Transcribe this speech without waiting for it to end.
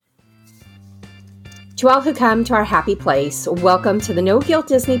To all who come to our happy place, welcome to the No Guilt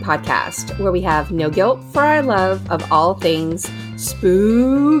Disney podcast, where we have no guilt for our love of all things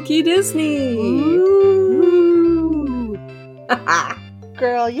spooky Disney. Ooh.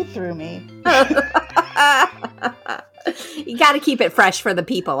 Girl, you threw me. You got to keep it fresh for the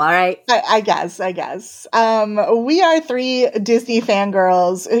people, all right? I guess. We are three Disney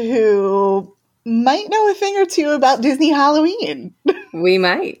fangirls who might know a thing or two about Disney Halloween. We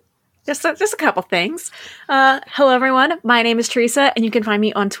might. Just a couple things. Hello, everyone. My name is Teresa, and you can find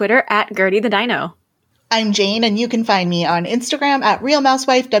me on Twitter at Gertie the Dino. I'm Jane, and you can find me on Instagram at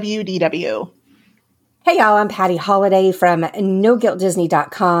RealMousewifeWDW. Hey, y'all. I'm Patty Holiday from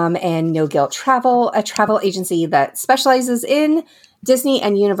NoGuiltDisney.com and No Guilt Travel, a travel agency that specializes in Disney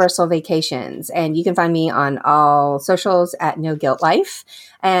and Universal vacations. And you can find me on all socials at No Guilt Life.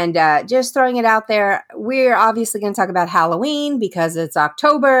 And just throwing it out there, we're obviously going to talk about Halloween because it's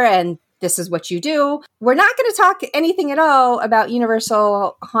October and this is what you do. We're not going to talk anything at all about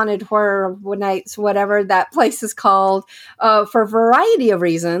Universal Haunted Horror Nights, whatever that place is called, for a variety of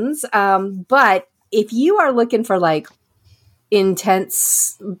reasons. But if you are looking for like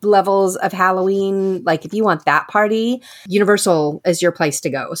intense levels of Halloween, like if you want that party, Universal is your place to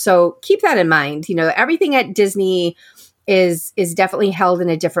go. So keep that in mind. You know, everything at Disney is definitely held in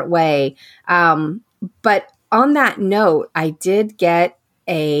a different way. But on that note, I did get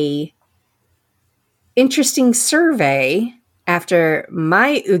a interesting survey after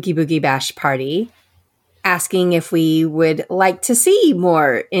my Oogie Boogie Bash party asking if we would like to see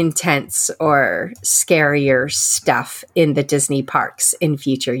more intense or scarier stuff in the Disney parks in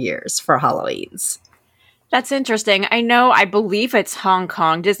future years for Halloweens. That's interesting. I believe it's Hong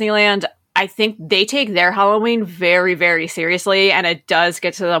Kong Disneyland. I think they take their Halloween very, very seriously, and it does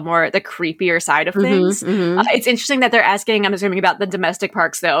get to the creepier side of things. It's interesting that they're asking, I'm assuming, about the domestic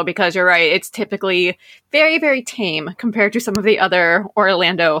parks, though, because you're right, it's typically very, very tame compared to some of the other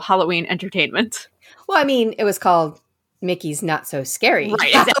Orlando Halloween entertainment. Well, I mean, it was called Mickey's Not So Scary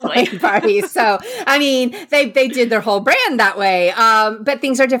Exactly. Party. So, I mean, they did their whole brand that way. But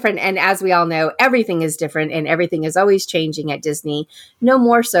things are different. And as we all know, everything is different and everything is always changing at Disney, no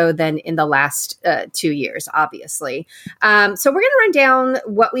more so than in the last 2 years, obviously. So we're going to run down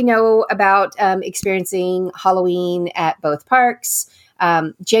what we know about experiencing Halloween at both parks.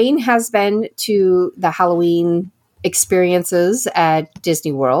 Jane has been to the Halloween experiences at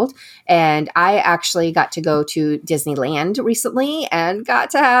Disney World, and I actually got to go to Disneyland recently and got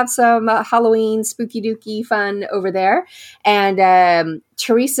to have some Halloween spooky dooky fun over there. And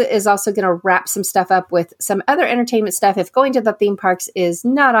Teresa is also going to wrap some stuff up with some other entertainment stuff if going to the theme parks is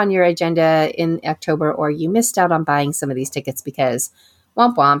not on your agenda in October, or you missed out on buying some of these tickets because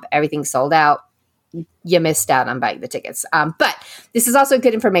womp womp, everything's sold out. You missed out on buying the tickets. But this is also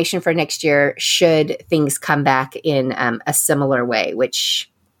good information for next year should things come back in a similar way, which,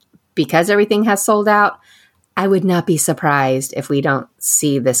 because everything has sold out, I would not be surprised if we don't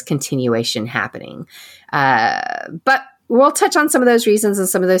see this continuation happening. But we'll touch on some of those reasons and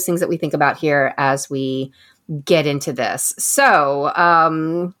some of those things that we think about here as we get into this.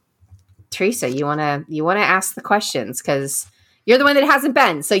 So, Teresa, you wanna ask the questions because you're the one that hasn't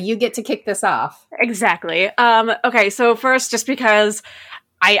been, so you get to kick this off. Exactly. Okay, so first, just because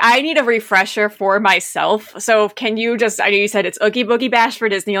I need a refresher for myself. So can you just, I know you said it's Oogie Boogie Bash for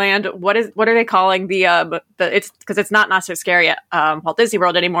Disneyland. What are they calling it's because it's not so scary at Walt Disney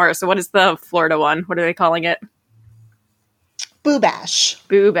World anymore. So what is the Florida one? What are they calling it? Boo Bash.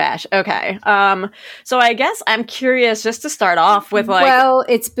 Boo Bash. Okay. So I guess I'm curious just to start off with well,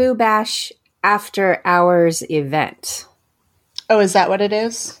 it's Boo Bash After Hours event. Oh, is that what it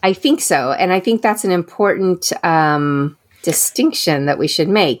is? I think so. And I think that's an important distinction that we should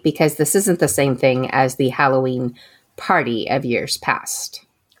make because this isn't the same thing as the Halloween party of years past.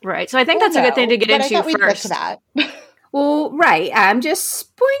 Right. So I think that's a good thing to get into first. That. Well, right. I'm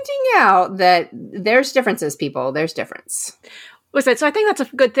just pointing out that there's differences, people. There's difference. So I think that's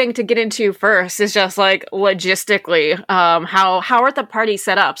a good thing to get into first is just like logistically, how are the parties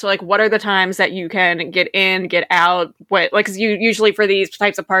set up? So like, what are the times that you can get in, get out? Because you usually for these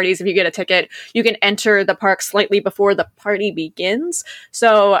types of parties, if you get a ticket, you can enter the park slightly before the party begins.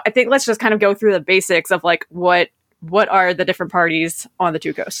 So I think let's just kind of go through the basics of like what are the different parties on the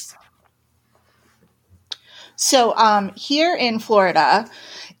two coasts. So here in Florida,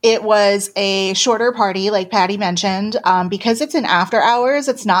 it was a shorter party, like Patty mentioned. Because it's an after hours,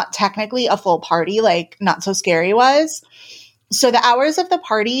 it's not technically a full party like Not So Scary was. So the hours of the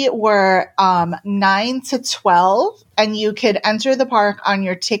party were 9 to 12, and you could enter the park on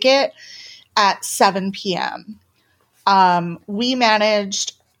your ticket at 7 p.m. We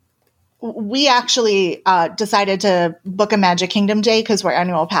managed we actually decided to book a Magic Kingdom day because we're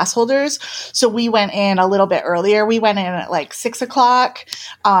annual pass holders. So we went in a little bit earlier. We went in at like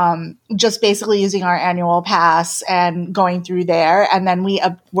 6:00, just basically using our annual pass and going through there. And then we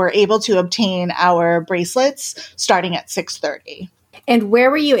were able to obtain our bracelets starting at 6:30. And where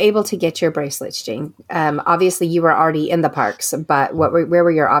were you able to get your bracelets, Jane? Obviously, you were already in the parks, but where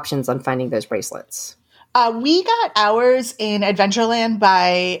were your options on finding those bracelets? We got ours in Adventureland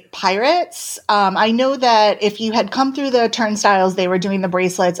by Pirates. I know that if you had come through the turnstiles, they were doing the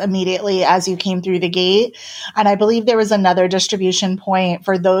bracelets immediately as you came through the gate. And I believe there was another distribution point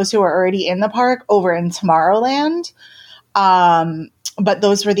for those who were already in the park over in Tomorrowland. But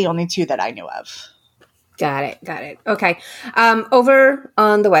those were the only two that I knew of. Got it. Okay. Over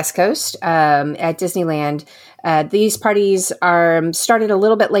on the West Coast, at Disneyland, these parties are started a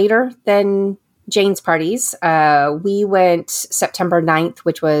little bit later than Jane's parties. We went September 9th,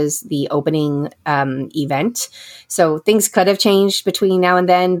 which was the opening event. So things could have changed between now and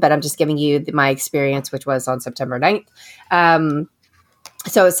then, but I'm just giving you my experience, which was on September 9th.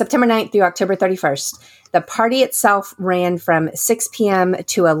 So September 9th through October 31st. The party itself ran from 6 p.m.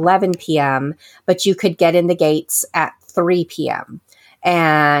 to 11 p.m., but you could get in the gates at 3 p.m.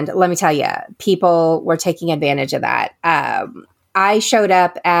 And let me tell you, people were taking advantage of that. I showed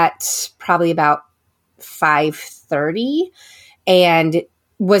up at probably about 5:30 and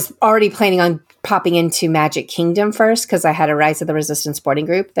was already planning on popping into Magic Kingdom first because I had a Rise of the Resistance boarding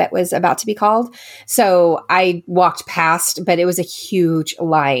group that was about to be called. So I walked past, but it was a huge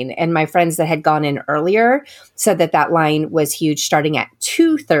line. And my friends that had gone in earlier said that line was huge starting at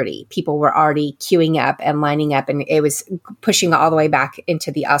 2:30. People were already queuing up and lining up, and it was pushing all the way back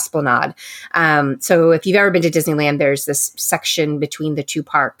into the Esplanade. So if you've ever been to Disneyland, there's this section between the two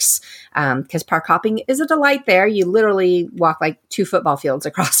parks because park hopping is a delight there. You literally walk like 2 football fields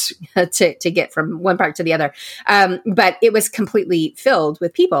across to get from one park to the other. But it was completely filled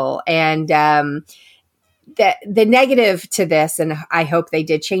with people. And the negative to this, and I hope they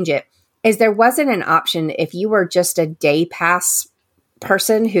did change it, is there wasn't an option if you were just a day pass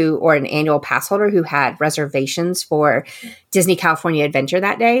person or an annual pass holder who had reservations for Disney California Adventure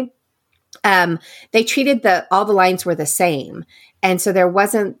that day. They treated all the lines were the same. And so there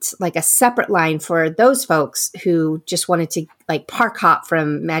wasn't like a separate line for those folks who just wanted to like park hop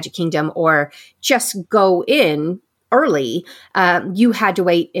from Magic Kingdom or just go in early. You had to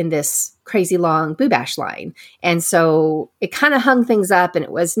wait in this crazy long Boo Bash line. And so it kind of hung things up, and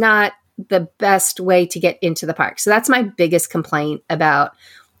it was not the best way to get into the park. So that's my biggest complaint about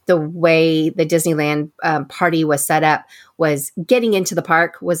the way the Disneyland party was set up. Was getting into the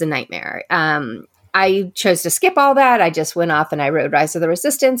park was a nightmare. I chose to skip all that. I just went off and I rode Rise of the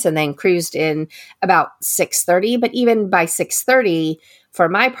Resistance and then cruised in about 6:30. But even by 6:30 for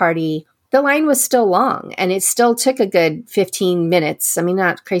my party, the line was still long, and it still took a good 15 minutes. I mean,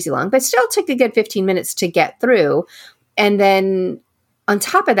 not crazy long, but still took a good 15 minutes to get through. And then on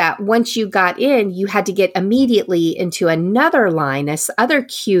top of that, once you got in, you had to get immediately into another line, this other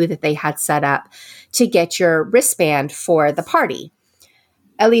queue that they had set up to get your wristband for the party.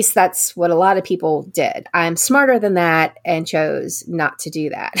 At least that's what a lot of people did. I'm smarter than that and chose not to do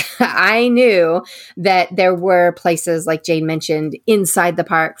that. I knew that there were places, like Jane mentioned, inside the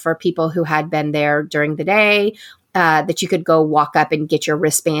park for people who had been there during the day, that you could go walk up and get your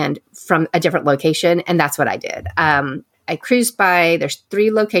wristband from a different location. And that's what I did. I cruised by, there's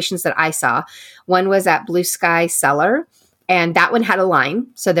 3 locations that I saw. One was at Blue Sky Cellar, and that one had a line.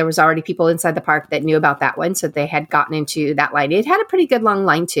 So there was already people inside the park that knew about that one. So they had gotten into that line. It had a pretty good long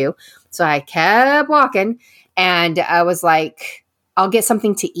line too. So I kept walking, and I was like, I'll get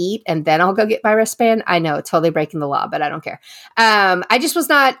something to eat and then I'll go get my wristband. I know, totally breaking the law, but I don't care. I just was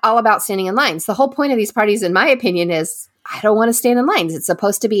not all about standing in lines. The whole point of these parties, in my opinion, is I don't want to stand in lines. It's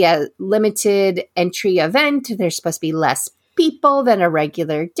supposed to be a limited entry event. There's supposed to be less people than a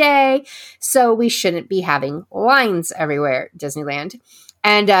regular day. So we shouldn't be having lines everywhere at Disneyland.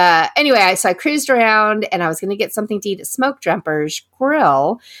 And anyway, so I cruised around and I was going to get something to eat at Smoke Jumper's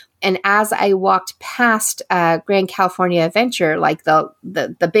Grill. And as I walked past Grand California Adventure, like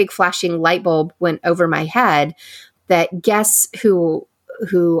the big flashing light bulb went over my head that guests who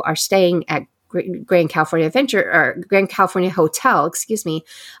are staying at Grand California Adventure or Grand California Hotel,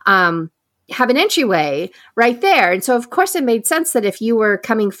 have an entryway right there. And so of course it made sense that if you were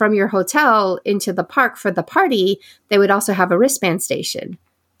coming from your hotel into the park for the party, they would also have a wristband station.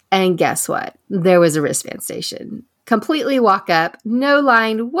 And guess what? There was a wristband station. Completely walk up, no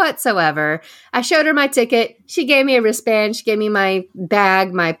line whatsoever. I showed her my ticket. She gave me a wristband. She gave me my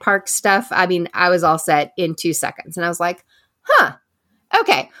bag, my park stuff. I mean, I was all set in 2 seconds. And I was like, huh.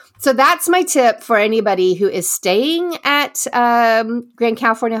 Okay. So that's my tip for anybody who is staying at Grand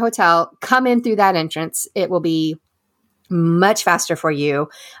California Hotel. Come in through that entrance. It will be much faster for you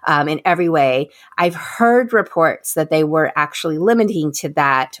in every way. I've heard reports that they were actually limiting to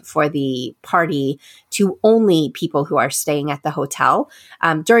that for the party to only people who are staying at the hotel.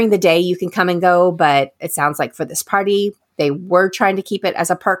 During the day, you can come and go, but it sounds like for this party, they were trying to keep it as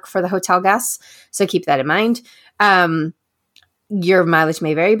a perk for the hotel guests. So keep that in mind. Your mileage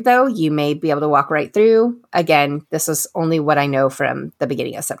may vary, though. You may be able to walk right through. Again, this is only what I know from the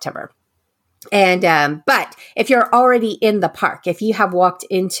beginning of September. And, but if you're already in the park, if you have walked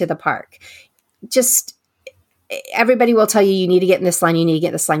into the park, just everybody will tell you, you need to get in this line. You need to get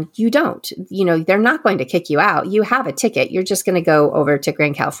in this line. You don't, they're not going to kick you out. You have a ticket. You're just going to go over to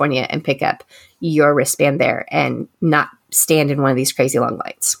Grand California and pick up your wristband there and not stand in one of these crazy long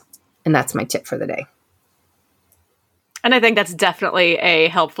lines. And that's my tip for the day. And I think that's definitely a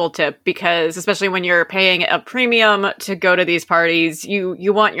helpful tip because especially when you're paying a premium to go to these parties,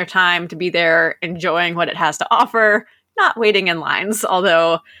 you want your time to be there enjoying what it has to offer, not waiting in lines.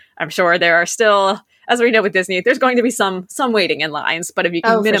 Although I'm sure there are still, as we know with Disney, there's going to be some waiting in lines. But if you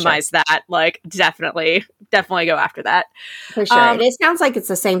can minimize that, definitely go after that. For sure. And it sounds like it's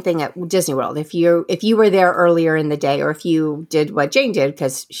the same thing at Disney World. If you were there earlier in the day, or if you did what Jane did,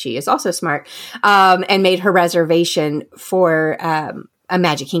 because she is also smart, and made her reservation for a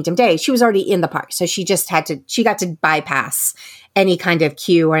Magic Kingdom day, she was already in the park. So she got to bypass any kind of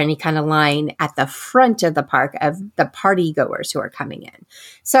queue or any kind of line at the front of the park of the party goers who are coming in.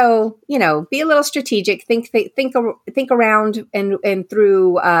 So, be a little strategic, think around and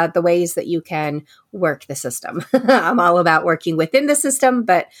through the ways that you can work the system. I'm all about working within the system,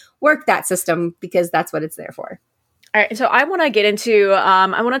 but work that system because that's what it's there for. All right, so I want to get into,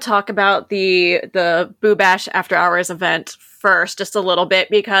 I want to talk about the Boo Bash After Hours event first, just a little bit,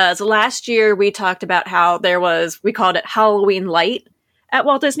 because last year we talked about how we called it Halloween Light at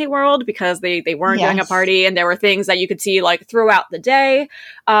Walt Disney World because they weren't doing a party and there were things that you could see throughout the day.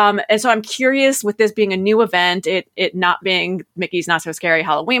 And so I'm curious, with this being a new event, it not being Mickey's Not So Scary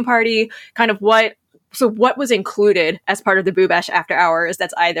Halloween Party, kind of what was included as part of the Boo Bash After Hours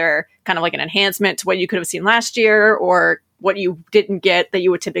that's either kind of like an enhancement to what you could have seen last year or what you didn't get that you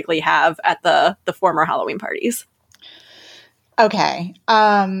would typically have at the former Halloween parties? Okay.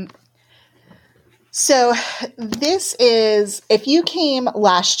 So this is, if you came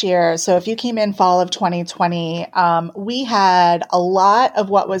last year, so if you came in fall of 2020, we had a lot of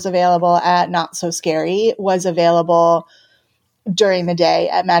what was available at Not So Scary was available during the day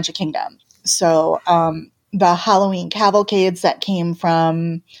at Magic Kingdom. So the Halloween cavalcades that came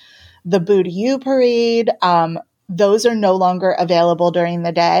from the Boo to You parade, those are no longer available during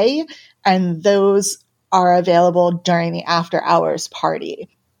the day, and those are available during the after hours party.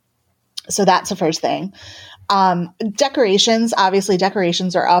 So that's the first thing. Decorations, obviously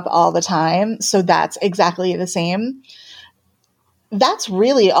decorations are up all the time. So that's exactly the same. That's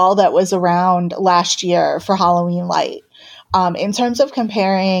really all that was around last year for Halloween Light. In terms of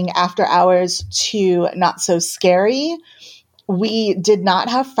comparing after hours to Not So Scary, we did not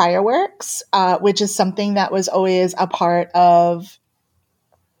have fireworks, which is something that was always a part of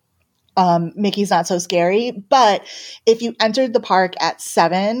Mickey's Not So Scary. But if you entered the park at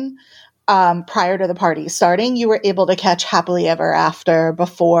 7, prior to the party starting, you were able to catch Happily Ever After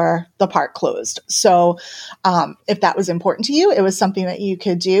before the park closed. So if that was important to you, it was something that you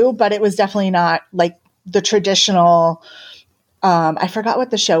could do, but it was definitely not like the traditional, I forgot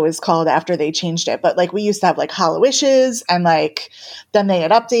what the show is called after they changed it, but we used to have Hallowishes, and then they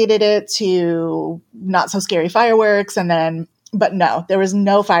had updated it to Not So Scary fireworks, but no, there was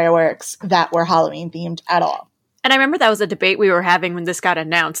no fireworks that were Halloween themed at all. And I remember that was a debate we were having when this got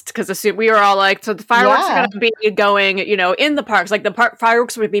announced, because we were all like, so the fireworks are going to be going, in the parks. The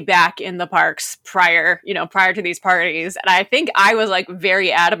fireworks would be back in the parks prior to these parties. And I think I was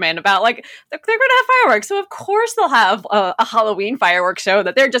very adamant about they're going to have fireworks. So of course they'll have a Halloween fireworks show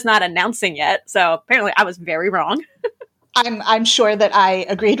that they're just not announcing yet. So apparently I was very wrong. I'm sure that I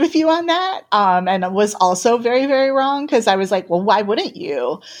agreed with you on that. And was also very, very wrong, because I was like, well, why wouldn't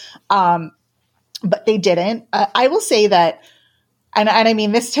you? But they didn't. I will say that, and I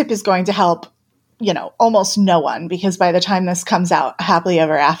mean, this tip is going to help, almost no one, because by the time this comes out, Happily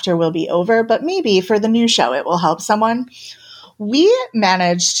Ever After will be over. But maybe for the new show, it will help someone. We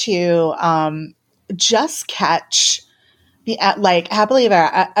managed to just catch Happily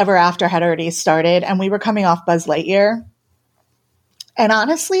Ever After had already started, and we were coming off Buzz Lightyear. And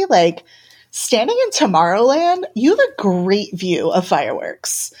honestly, standing in Tomorrowland, you have a great view of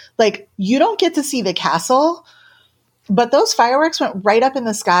fireworks. You don't get to see the castle, But those fireworks went right up in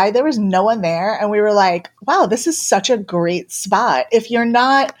the sky. There was no one there. And we were like, wow, this is such a great spot. If you're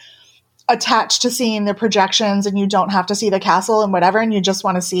not attached to seeing the projections and you don't have to see the castle and whatever, and you just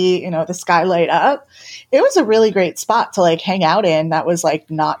want to see, the sky light up, it was a really great spot to like hang out in that was like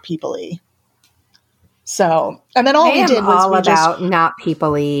not people-y. So, and then all we did was all about not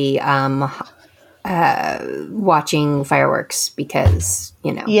people-y watching fireworks because,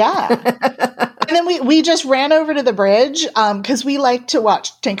 Yeah. And then we just ran over to the bridge because we like to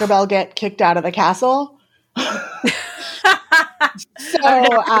watch Tinkerbell get kicked out of the castle. So, I've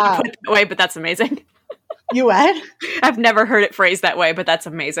never heard it put that way, but that's amazing. You what? I've never heard it phrased that way, but that's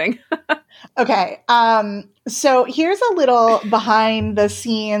amazing. Okay. So here's a little behind the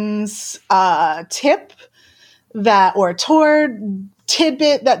scenes tip or tour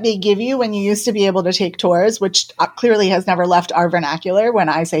tidbit that they give you when you used to be able to take tours, which clearly has never left our vernacular when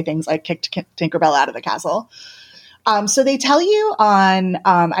I say things like kicked Tinkerbell out of the castle. So they tell you on,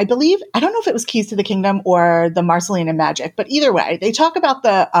 I believe, I don't know if it was Keys to the Kingdom or the Marceline and Magic, but either way, they talk about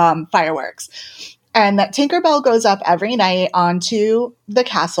the fireworks and that Tinkerbell goes up every night onto the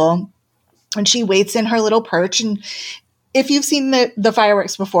castle and she waits in her little perch. And if you've seen the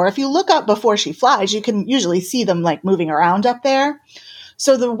fireworks before, if you look up before she flies, you can usually see them like moving around up there.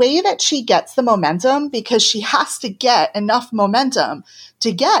 So the way that she gets the momentum, because she has to get enough momentum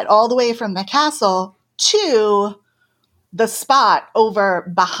to get all the way from the castle to the spot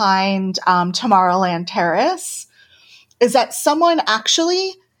over behind Tomorrowland Terrace, is that someone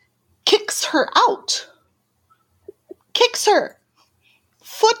actually kicks her out. Kicks her.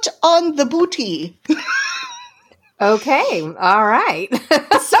 Foot on the booty. Okay. All right. So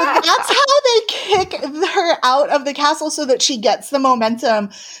that's how they kick her out of the castle so that she gets the momentum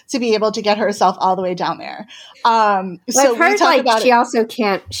to be able to get herself all the way down there. Well, So I've heard we talk like about she it. also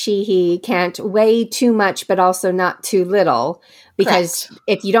he can't weigh too much, but also not too little, because Correct.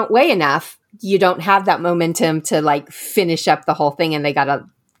 if you don't weigh enough, you don't have that momentum to like finish up the whole thing, and they got to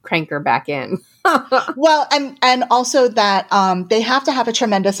crank her back in. Well, and also that they have to have a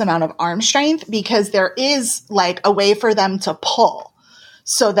tremendous amount of arm strength because there is like a way for them to pull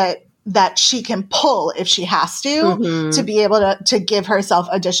so that she can pull if she has to be able to give herself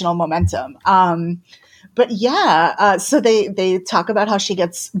additional momentum. But yeah, so they talk about how she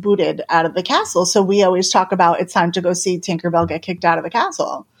gets booted out of the castle. So we always talk about it's time to go see Tinkerbell get kicked out of the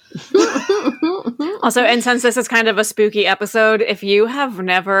castle. Also, and since this is kind of a spooky episode, if you have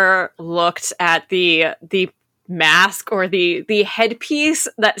never looked at the mask or the headpiece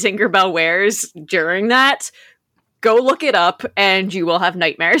that Tinkerbell wears during that, go look it up and you will have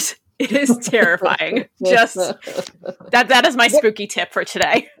nightmares. It is terrifying. Just that is my spooky tip for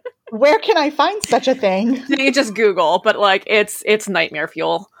today. Where can I find such a thing? You just Google, but like it's nightmare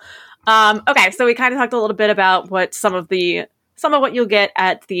fuel. Okay, so we kind of talked a little bit about what some of what you'll get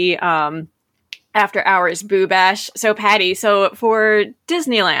at the after hours Boo Bash. So Patty, so for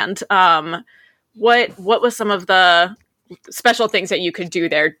Disneyland, what was some of the special things that you could do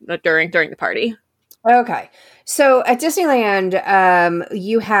there during the party? Okay. So at Disneyland,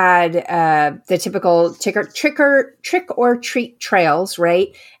 you had the typical trick or treat trails,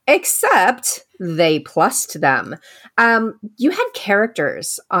 right? Except they plussed them. You had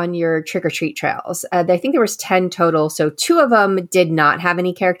characters on your trick or treat trails. I think there was 10 total. So 2 of them did not have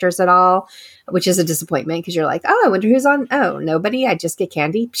any characters at all, which is a disappointment because you're like, oh, I wonder who's on. Oh, nobody. I just get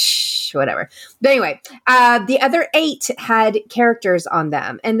candy. Psh, whatever. But anyway, the other 8 had characters on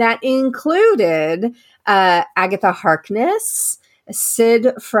them, and that included Agatha Harkness,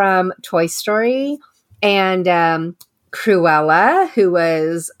 Sid from Toy Story, and Cruella, who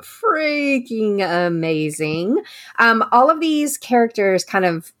was freaking amazing. All of these characters kind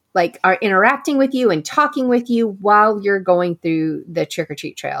of like are interacting with you and talking with you while you're going through the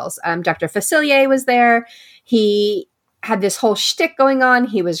trick-or-treat trails. Dr. Facilier was there. He had this whole shtick going on.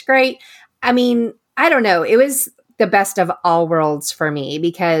 He was great. I mean, I don't know. It was the best of all worlds for me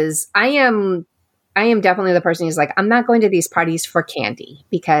because I am definitely the person who's like, I'm not going to these parties for candy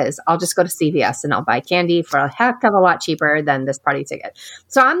because I'll just go to CVS and I'll buy candy for a heck of a lot cheaper than this party ticket.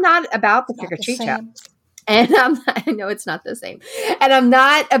 So I'm not about the trick-or-treat show. And I know it's not the same. And I'm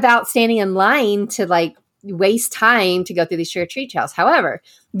not about standing in line to like waste time to go through these trick-or-treat trails. However,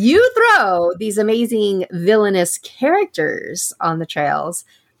 you throw these amazing villainous characters on the trails,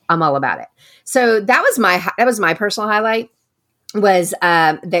 I'm all about it. So that was my personal highlight. Was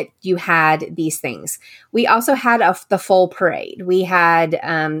that you had these things. We also had the full parade. We had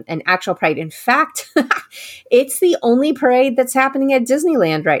an actual parade. In fact, it's the only parade that's happening at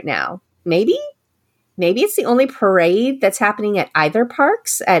Disneyland right now. Maybe it's the only parade that's happening at either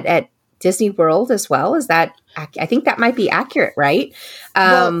parks, at Disney World as well. Is that, I think that might be accurate, right?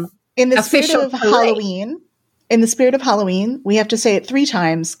 In the spirit official of parade. Halloween, we have to say it 3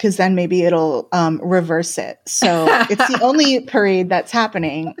 times because then maybe it'll reverse it. So it's the only parade that's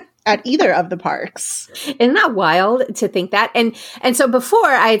happening at either of the parks. Isn't that wild to think that? And so before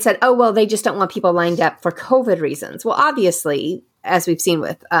I had said, oh, well, they just don't want people lined up for COVID reasons. Well, obviously, as we've seen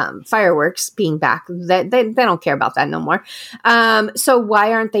with fireworks being back, they don't care about that no more. So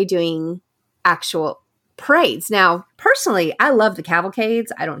why aren't they doing actual parades? Now, personally, I love the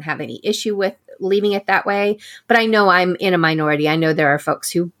cavalcades. I don't have any issue with leaving it that way, but I know I'm in a minority. I know there are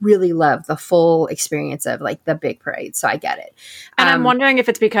folks who really love the full experience of like the big parade. So I get it. And I'm wondering if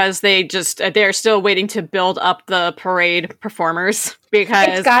it's because they're still waiting to build up the parade performers, because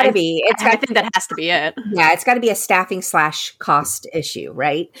it's gotta be. I think that has to be it. Yeah, it's got to be a staffing / cost issue,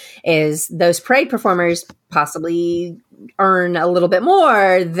 right? Is those parade performers possibly earn a little bit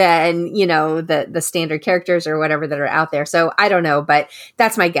more than, the standard characters or whatever that are out there. So I don't know, but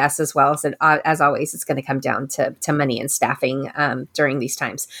that's my guess as well. So as always, it's going to come down to money and staffing during these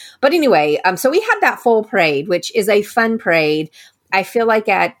times. But anyway, so we had that full parade, which is a fun parade. I feel like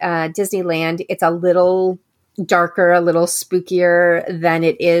at Disneyland, it's a little darker, a little spookier than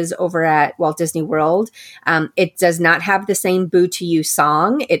it is over at Walt Disney World. It does not have the same Boo to You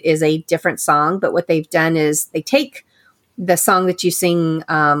song. It is a different song, but what they've done is they take the song that you sing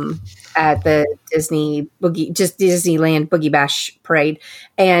at the Disneyland Boogie Bash parade,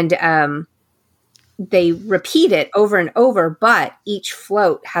 and they repeat it over and over, but each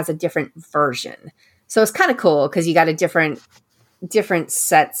float has a different version. So it's kind of cool because you got a different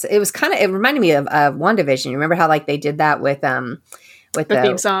sets. It reminded me of WandaVision. You remember how like they did that with the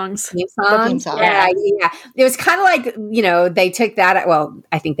theme songs. The theme song. Yeah. It was kind of like, they took that. Well,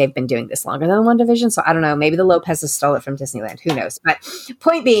 I think they've been doing this longer than WandaVision, so I don't know. Maybe the Lopez's stole it from Disneyland. Who knows? But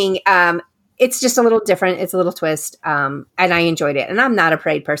point being, it's just a little different. It's a little twist, and I enjoyed it. And I'm not a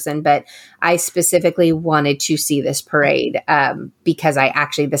parade person, but I specifically wanted to see this parade because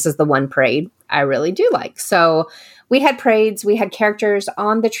this is the one parade I really do like. So we had parades, we had characters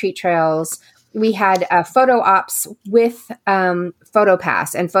on the treat trails. We had photo ops with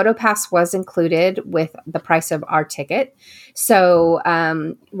PhotoPass, and PhotoPass was included with the price of our ticket. So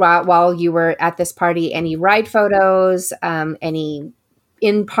while you were at this party, any ride photos, any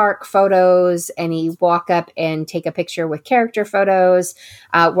in-park photos, any walk up and take a picture with character photos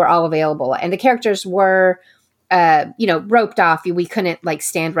were all available. And the characters were roped off. We couldn't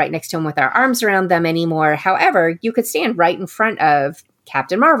stand right next to them with our arms around them anymore. However, you could stand right in front of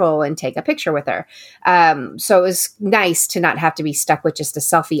Captain Marvel and take a picture with her. So it was nice to not have to be stuck with just a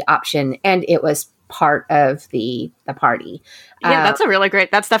selfie option. And it was part of the party. Yeah, that's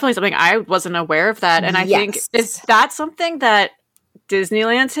that's definitely something I wasn't aware of that. And I think, is that something that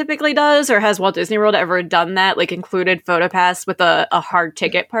Disneyland typically does, or has Walt Disney World ever done that, included PhotoPass with a hard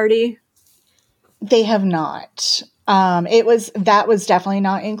ticket party? They have not. That was definitely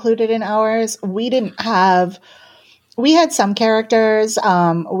not included in ours. We had some characters.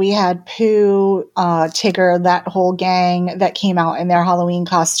 We had Pooh, Tigger, that whole gang that came out in their Halloween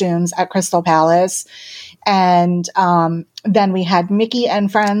costumes at Crystal Palace. And then we had Mickey and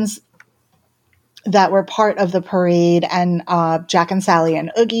friends that were part of the parade, and Jack and Sally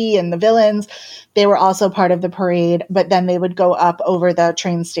and Oogie and the villains. They were also part of the parade, but then they would go up over the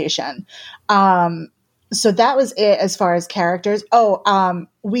train station. So that was it as far as characters.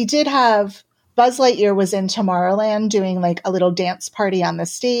 We did have Buzz Lightyear was in Tomorrowland doing a little dance party on the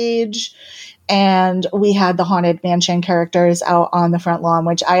stage. And we had the Haunted Mansion characters out on the front lawn,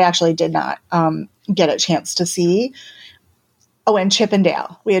 which I actually did not get a chance to see. Oh, and Chip and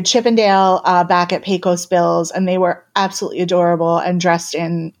Dale. We had Chip and Dale back at Pecos Bills, and they were absolutely adorable and dressed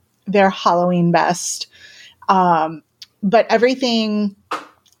in their Halloween best. But everything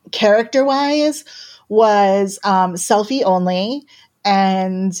character-wise was selfie only,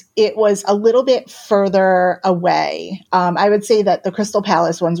 and it was a little bit further away. I would say that the Crystal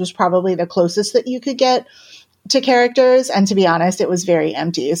Palace ones was probably the closest that you could get to characters. And to be honest, it was very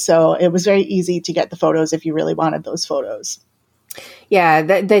empty. So it was very easy to get the photos if you really wanted those photos. Yeah,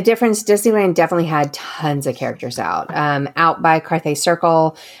 the difference, Disneyland definitely had tons of characters out. Out by Carthay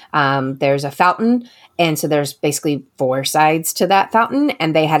Circle, there's a fountain. And so there's basically 4 sides to that fountain,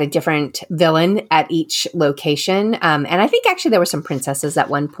 and they had a different villain at each location. And I think actually there were some princesses at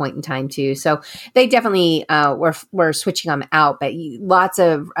one point in time too. So they definitely were switching them out, but lots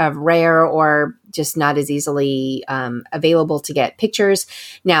of rare or just not as easily available to get pictures.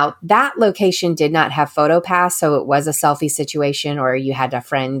 Now, that location did not have PhotoPass, so it was a selfie situation, or you had a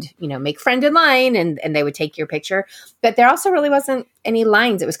friend, make friend in line and they would take your picture. But there also really wasn't any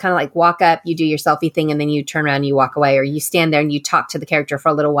lines. It was kind of like walk up, you do your selfie thing, and then you turn around and you walk away, or you stand there and you talk to the character for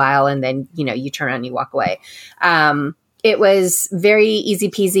a little while, and then, you turn around and you walk away. It was very easy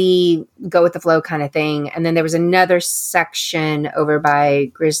peasy, go with the flow kind of thing. And then there was another section over by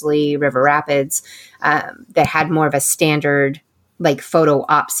Grizzly River Rapids that had more of a standard like photo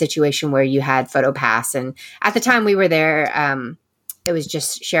op situation where you had PhotoPass. And at the time we were there, it was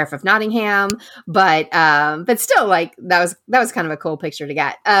just Sheriff of Nottingham, but still, like that was kind of a cool picture to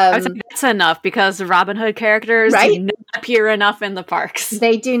get. I would say that's enough because Robin Hood characters do not appear enough in the parks.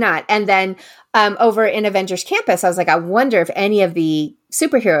 They do not. And then over in Avengers Campus, I was like, I wonder if any of the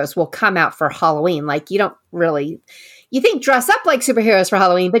superheroes will come out for Halloween. Like, you think dress up like superheroes for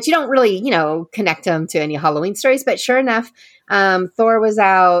Halloween, but you don't really, connect them to any Halloween stories. But sure enough, Thor was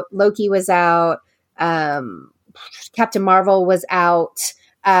out, Loki was out, Captain Marvel was out,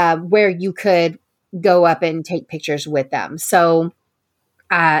 where you could go up and take pictures with them. So,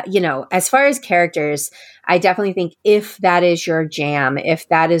 as far as characters, I definitely think if that is your jam, if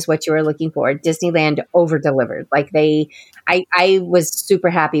that is what you were looking for, Disneyland over-delivered. Like I was super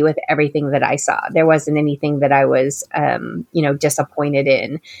happy with everything that I saw. There wasn't anything that I was, disappointed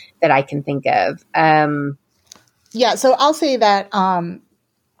in that I can think of. Yeah, so I'll say that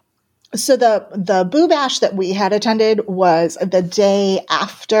so the Boo Bash that we had attended was the day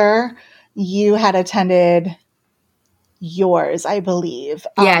after you had attended yours, I believe.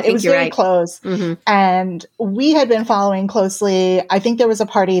 Yeah, I think it was you're very right. close. Mm-hmm. And we had been following closely. I think there was a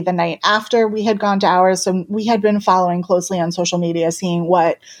party the night after we had gone to ours. So we had been following closely on social media, seeing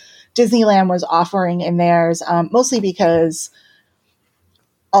what Disneyland was offering in theirs, mostly because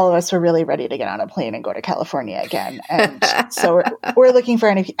all of us were really ready to get on a plane and go to California again. And so we're looking for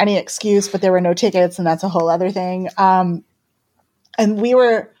any excuse, but there were no tickets, and that's a whole other thing. And we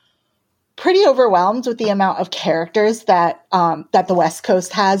were pretty overwhelmed with the amount of characters that the West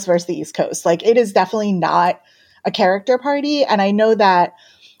Coast has versus the East Coast. Like, it is definitely not a character party. And I know that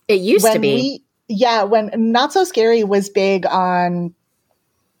it used to be. When Not So Scary was big on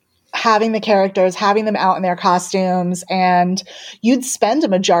having the characters, having them out in their costumes, and you'd spend a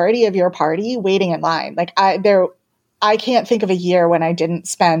majority of your party waiting in line. Like I can't think of a year when I didn't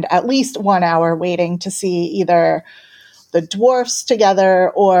spend at least 1 hour waiting to see either the dwarfs together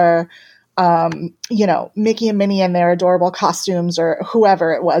or Mickey and Minnie in their adorable costumes, or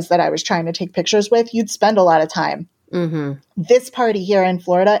whoever it was that I was trying to take pictures with. You'd spend a lot of time. Mm-hmm. This party here in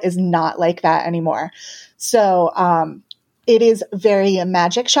Florida is not like that anymore. So it is very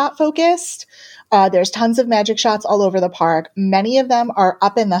magic shot focused. There's tons of magic shots all over the park. Many of them are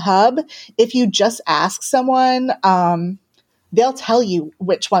up in the hub. If you just ask someone, they'll tell you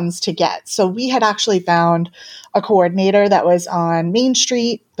which ones to get. So we had actually found a coordinator that was on Main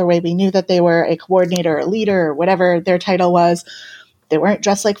Street, the way we knew that they were a coordinator or leader or whatever their title was. They weren't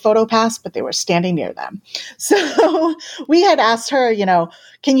dressed like PhotoPass, but they were standing near them. So we had asked her,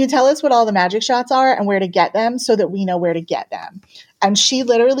 can you tell us what all the magic shots are and where to get them so that we know where to get them? And she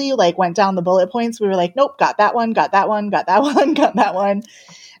literally went down the bullet points. We were like, nope, got that one, got that one, got that one, got that one.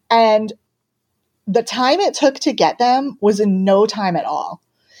 And the time it took to get them was in no time at all.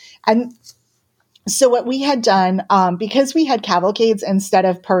 And so what we had done, because we had cavalcades instead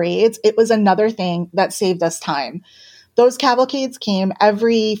of parades, it was another thing that saved us time. Those cavalcades came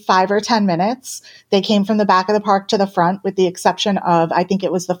every 5 or 10 minutes. They came from the back of the park to the front, with the exception of, I think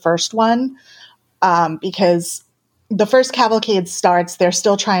it was the first one, because the first cavalcade starts, they're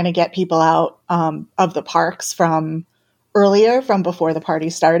still trying to get people out of the parks from earlier, from before the party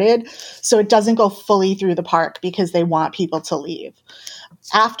started. So it doesn't go fully through the park because they want people to leave.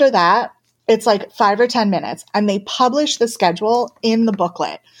 After that, it's 5 or 10 minutes, and they publish the schedule in the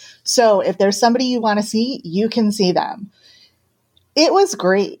booklet. So if there's somebody you want to see, you can see them. It was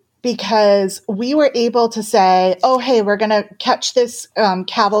great because we were able to say, oh, hey, we're going to catch this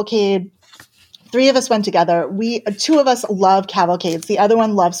cavalcade. 3 of us went together. 2 of us love cavalcades. The other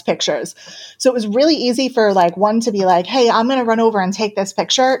one loves pictures. So it was really easy for one to be like, hey, I'm going to run over and take this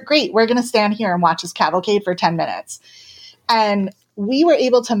picture. Great. We're going to stand here and watch this cavalcade for 10 minutes. And we were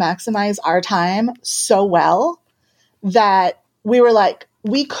able to maximize our time so well that we were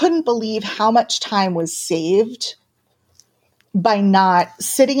we couldn't believe how much time was saved by not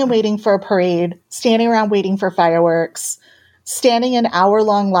sitting and waiting for a parade, standing around waiting for fireworks, standing in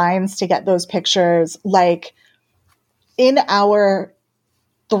hour-long lines to get those pictures. In our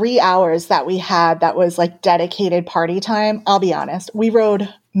 3 hours that we had that was like dedicated party time, I'll be honest, we rode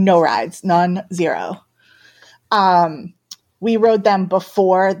no rides, none, zero. We rode them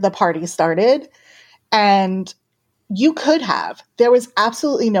before the party started, and you could have. There was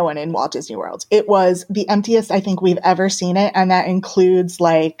absolutely no one in Walt Disney World. It was the emptiest I think we've ever seen it, and that includes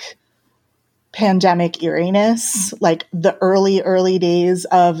like pandemic eeriness, like the early days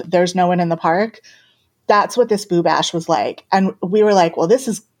of there's no one in the park. That's what this Boo Bash was like. And we were like, well, this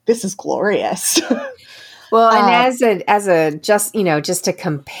is glorious. Well, and as a just to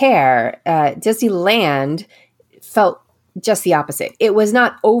compare, Disneyland felt just the opposite. It was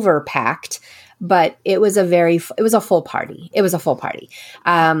not overpacked, but it was a full party. It was a full party.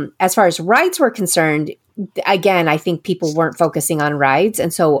 As far as rides were concerned, again, I think people weren't focusing on rides.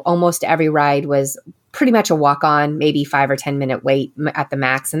 And so almost every ride was pretty much a walk-on, maybe 5 or 10 minute wait at the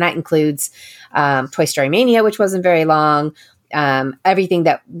max. And that includes Toy Story Mania, which wasn't very long. Everything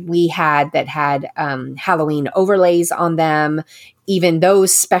that we had that had Halloween overlays on them. Even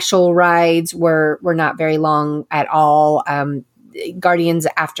those special rides were not very long at all. Guardians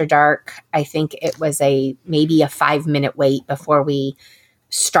After Dark, I think it was maybe a 5-minute wait before we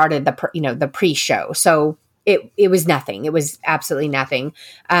started the pre-show. So it was nothing. It was absolutely nothing.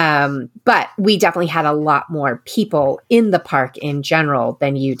 But we definitely had a lot more people in the park in general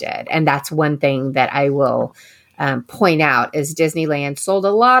than you did. And that's one thing that I will point out is Disneyland sold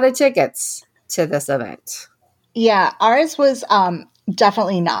a lot of tickets to this event. Yeah, ours was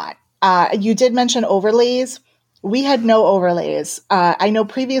definitely not. You did mention overlays. We had no overlays. I know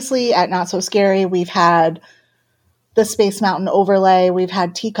previously at Not So Scary, we've had the Space Mountain overlay. We've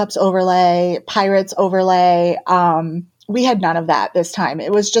had Teacups overlay, Pirates overlay. We had none of that this time.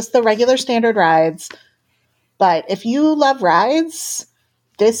 It was just the regular standard rides. But if you love rides,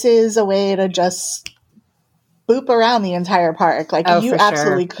 this is a way to just boop around the entire park. Like you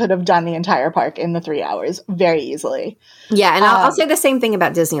absolutely could have done the entire park in the 3 hours very easily. Yeah, and I'll say the same thing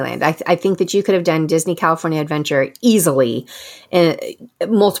about Disneyland. I think that you could have done Disney California Adventure easily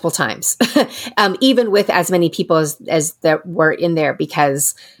multiple times, even with as many people as that were in there,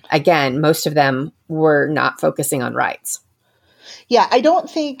 because again, most of them were not focusing on rides. Yeah, I don't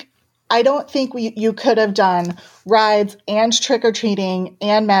think you could have done rides and trick-or-treating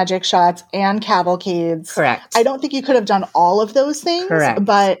and magic shots and cavalcades. Correct. I don't think you could have done all of those things. Correct.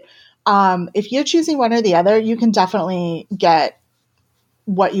 But if you're choosing one or the other, you can definitely get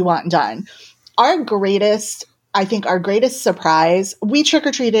what you want done. Our greatest surprise, we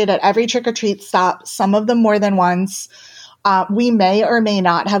trick-or-treated at every trick-or-treat stop, some of them more than once. We may or may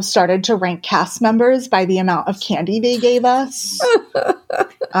not have started to rank cast members by the amount of candy they gave us.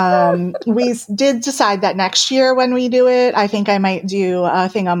 We did decide that next year when we do it, I think I might do a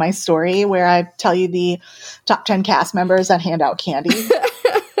thing on my story where I tell you the top 10 cast members that hand out candy.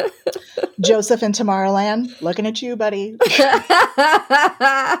 Joseph in Tomorrowland, looking at you, buddy. Cast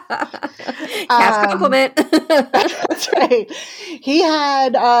compliment. That's right. He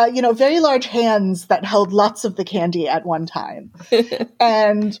had, very large hands that held lots of the candy at one time.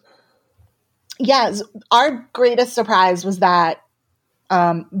 And yes, our greatest surprise was that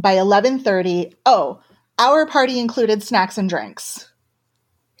by 11:30, our party included snacks and drinks.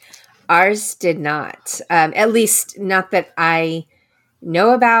 Ours did not. At least not that I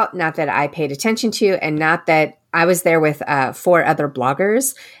know about, not that I paid attention to, and not that I was there with 4 other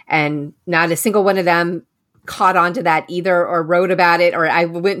bloggers, and not a single one of them caught on to that either or wrote about it, or I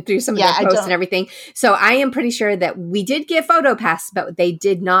went through some of their posts and everything. So I am pretty sure that we did get PhotoPass, but they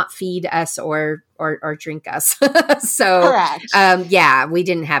did not feed us or drink us. So correct. We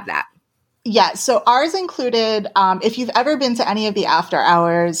didn't have that. Yeah, so ours included, if you've ever been to any of the after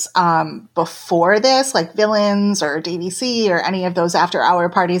hours before this, like Villains or DVC or any of those after hour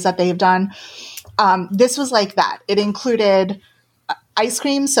parties that they've done, this was like that. It included ice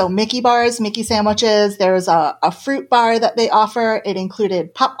cream, so Mickey bars, Mickey sandwiches. There's a fruit bar that they offer. It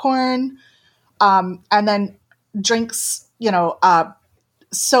included popcorn, and then drinks,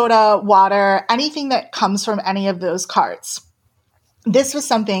 soda, water, anything that comes from any of those carts. This was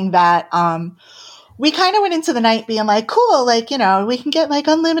something that we kind of went into the night being like, cool, we can get like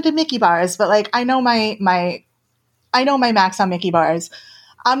unlimited Mickey bars, but like I know my max on Mickey bars.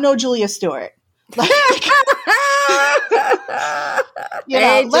 I'm no Julia Stewart. Like,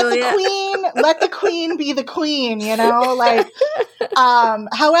 hey, let Julia. the queen be the queen, like,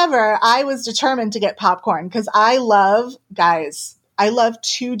 however, I was determined to get popcorn because I love I love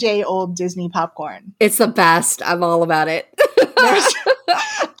 2-day-old Disney popcorn. It's the best. I'm all about it.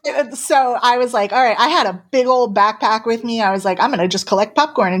 So I was like, all right, I had a big old backpack with me. I was like, I'm going to just collect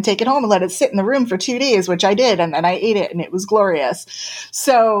popcorn and take it home and let it sit in the room for 2 days, which I did. And then I ate it and it was glorious.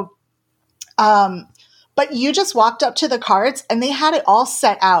 So, but you just walked up to the carts and they had it all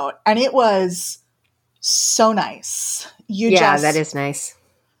set out and it was so nice. That is nice.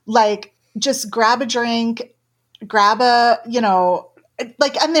 Like, just grab a drink, grab a,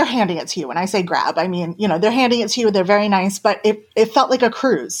 like, and they're handing it to you. When I say grab, I mean, they're handing it to you. They're very nice, but it felt like a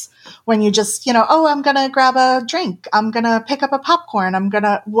cruise when you just, oh, I'm going to grab a drink. I'm going to pick up a popcorn.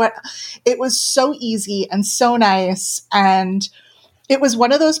 It was so easy and so nice. And it was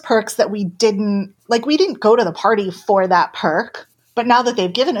one of those perks that we didn't go to the party for that perk, but now that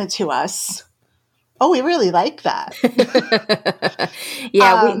they've given it to us, oh, we really like that.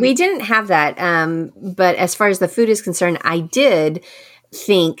 Yeah, we didn't have that. But as far as the food is concerned, I did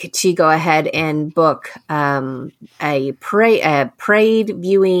think to go ahead and book a parade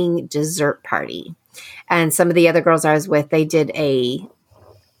viewing dessert party. And some of the other girls I was with, they did a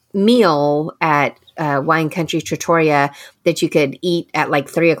meal at Wine Country Trattoria that you could eat at like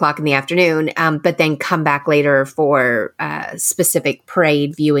 3:00 in the afternoon, but then come back later for a specific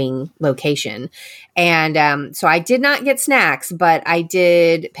parade viewing location. And so I did not get snacks, but I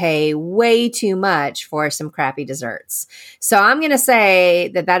did pay way too much for some crappy desserts. So I'm going to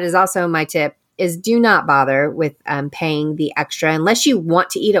say that is also my tip, is do not bother with paying the extra unless you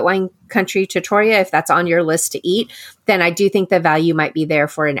want to eat at Wine Country Trattoria. If that's on your list to eat, then I do think the value might be there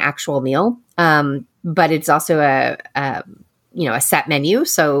for an actual meal. But it's also a set menu.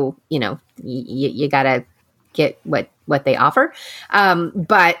 So, you gotta get what they offer.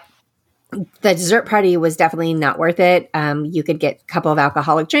 But the dessert party was definitely not worth it. You could get a couple of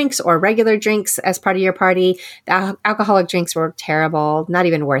alcoholic drinks or regular drinks as part of your party. The alcoholic drinks were terrible, not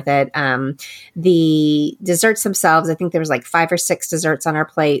even worth it. The desserts themselves, I think there was like 5 or 6 desserts on our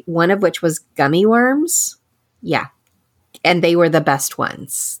plate, one of which was gummy worms. Yeah. And they were the best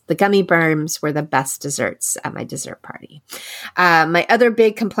ones. The gummy worms were the best desserts at my dessert party. My other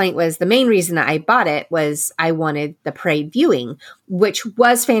big complaint was the main reason that I bought it was I wanted the parade viewing, which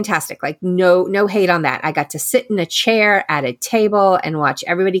was fantastic. Like no hate on that. I got to sit in a chair at a table and watch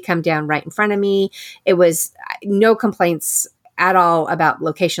everybody come down right in front of me. It was no complaints at all about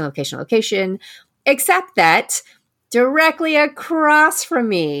location, except that directly across from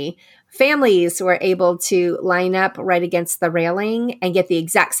me, families were able to line up right against the railing and get the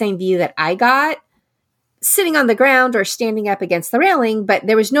exact same view that I got sitting on the ground or standing up against the railing, but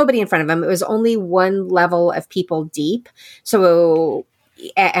there was nobody in front of them. It was only one level of people deep. So,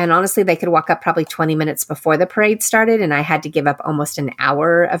 and honestly, they could walk up probably 20 minutes before the parade started, and I had to give up almost an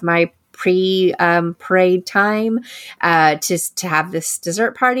hour of my pre-parade time to have this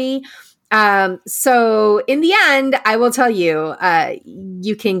dessert party. So in the end, I will tell you,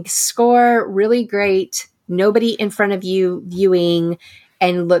 you can score really great, nobody in front of you viewing,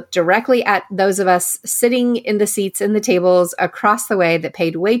 and look directly at those of us sitting in the seats and the tables across the way that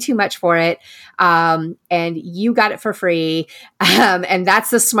paid way too much for it. And you got it for free. And that's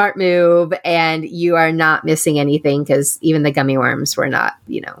the smart move. And you are not missing anything because even the gummy worms were not,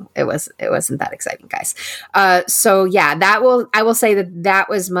 it wasn't that exciting, guys. So yeah, I will say that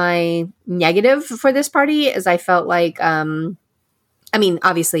was my negative for this party, is I felt like,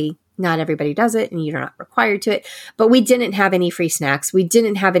 obviously not everybody does it and you're not required to it, but we didn't have any free snacks. We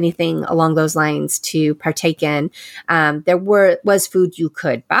didn't have anything along those lines to partake in. There was food you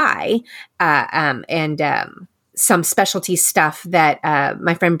could buy, and some specialty stuff that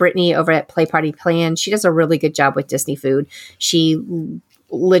my friend Brittany over at Play Party Plan, she does a really good job with Disney food. She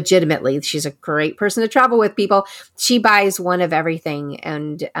legitimately, she's a great person to travel with, people. She buys one of everything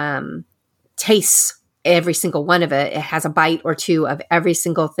and tastes every single one of it. It has a bite or two of every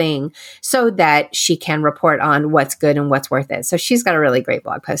single thing so that she can report on what's good and what's worth it. So she's got a really great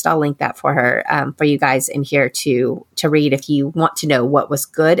blog post. I'll link that for her, for you guys in here to read if you want to know what was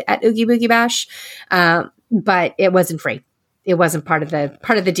good at Oogie Boogie Bash. But it wasn't free. It wasn't part of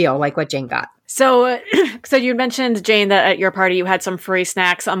the deal, like what Jane got. So you mentioned, Jane, that at your party you had some free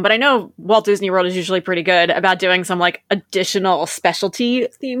snacks, but I know Walt Disney World is usually pretty good about doing some like additional specialty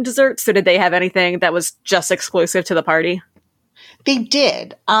themed desserts. So did they have anything that was just exclusive to the party? They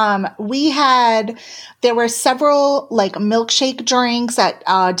did. There were several like milkshake drinks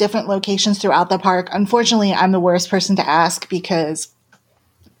at different locations throughout the park. Unfortunately, I'm the worst person to ask because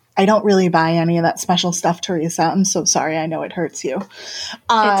I don't really buy any of that special stuff, Teresa. I'm so sorry. I know it hurts you. It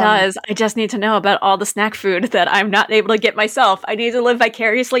does. I just need to know about all the snack food that I'm not able to get myself. I need to live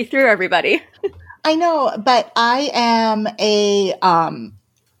vicariously through everybody. I know, but I am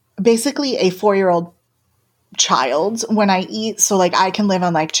basically a 4-year-old child when I eat. So like I can live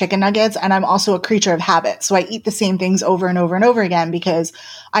on like chicken nuggets, and I'm also a creature of habit. So I eat the same things over and over and over again because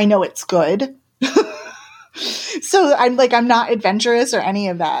I know it's good. So I'm not adventurous or any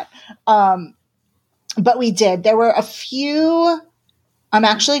of that. But we did. There were a few. I'm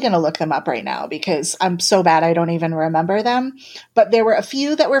actually going to look them up right now because I'm so bad I don't even remember them. But there were a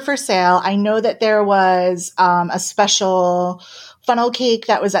few that were for sale. I know that there was a special funnel cake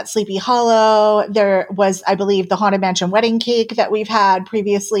that was at Sleepy Hollow. There was, I believe, the Haunted Mansion wedding cake that we've had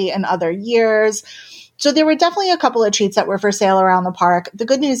previously in other years. So there were definitely a couple of treats that were for sale around the park. The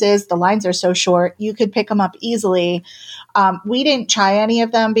good news is the lines are so short, you could pick them up easily. We didn't try any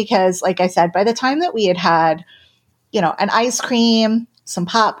of them because, like I said, by the time that we had, an ice cream, some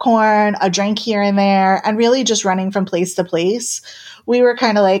popcorn, a drink here and there, and really just running from place to place, we were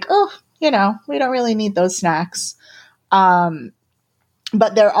kind of like, we don't really need those snacks.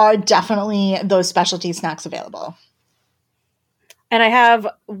 But there are definitely those specialty snacks available. And I have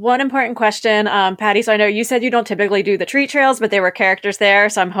one important question, Patty. So I know you said you don't typically do the treat trails, but there were characters there.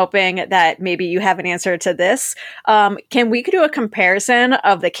 So I'm hoping that maybe you have an answer to this. Can we do a comparison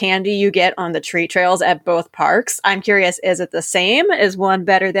of the candy you get on the treat trails at both parks? I'm curious, is it the same? Is one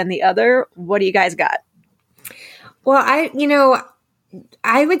better than the other? What do you guys got? Well,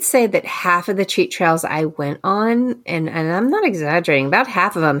 I would say that half of the treat trails I went on, and I'm not exaggerating, about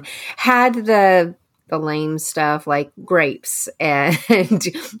half of them had the lame stuff like grapes and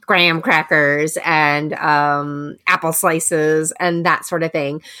graham crackers and apple slices and that sort of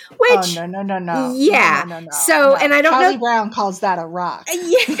thing. Which no. Yeah. No. So, and I don't Charlie know. Brown calls that a rock.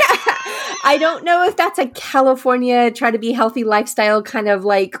 Yeah. I don't know if that's a California try to be healthy lifestyle kind of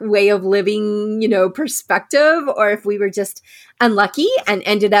like way of living, perspective, or if we were just unlucky and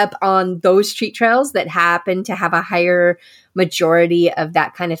ended up on those treat trails that happen to have a higher majority of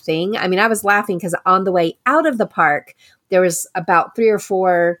that kind of thing. I mean, I was laughing because on the way out of the park, there was about 3 or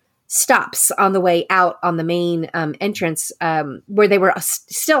 4 stops on the way out on the main entrance where they were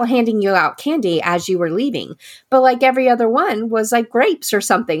still handing you out candy as you were leaving. But like every other one was like grapes or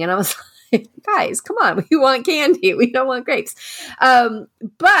something. And I was like, guys, come on, we want candy. We don't want grapes.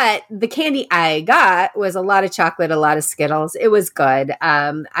 But the candy I got was a lot of chocolate, a lot of Skittles. It was good.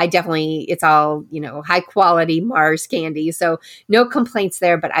 It's all, high quality Mars candy. So no complaints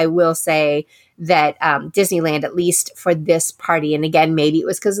there. But I will say that Disneyland, at least for this party, and again, maybe it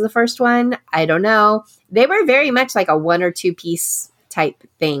was because of the first one, I don't know, they were very much like a 1 or 2 piece type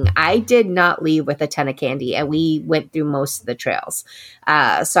thing. I did not leave with a ton of candy, and we went through most of the trails.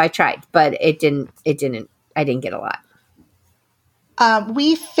 So I tried, but I didn't get a lot.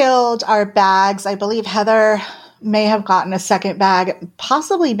 We filled our bags. I believe Heather may have gotten a second bag,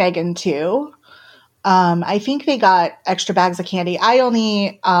 possibly Megan too. I think they got extra bags of candy. I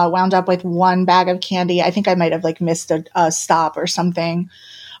only wound up with 1 bag of candy. I think I might have missed a stop or something.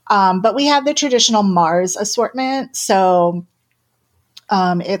 But we have the traditional Mars assortment. So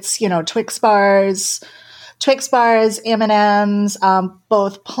it's, Twix bars, M&Ms,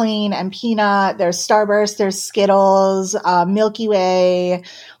 both plain and peanut. There's Starburst, there's Skittles, Milky Way.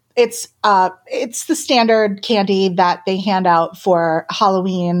 It's the standard candy that they hand out for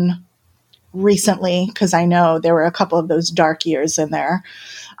Halloween recently, because I know there were a couple of those dark years in there.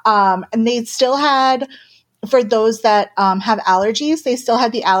 And they still had, for those that have allergies, they still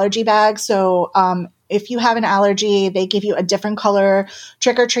had the allergy bag. So if you have an allergy, they give you a different color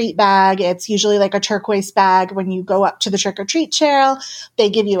trick-or-treat bag. It's usually like a turquoise bag. When you go up to the trick-or-treat trail, they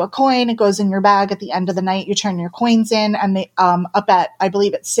give you a coin. It goes in your bag. At the end of the night, you turn your coins in, and they up at, I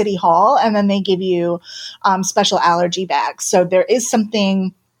believe it's City Hall, and then they give you special allergy bags. So there is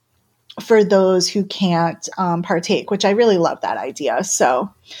something for those who can't partake, which I really love that idea. So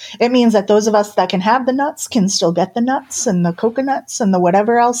it means that those of us that can have the nuts can still get the nuts and the coconuts and the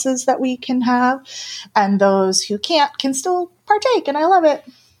whatever else is that we can have. And those who can't can still partake. And I love it.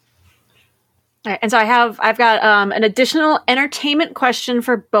 All right, and so I've got an additional entertainment question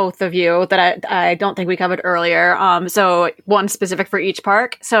for both of you that I don't think we covered earlier. So one specific for each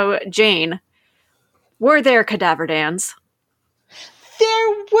park. So Jane, were there cadaver dans? There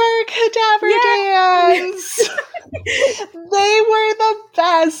were cadaver dans. They were the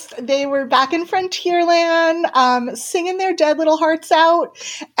best. They were back in Frontierland, singing their dead little hearts out.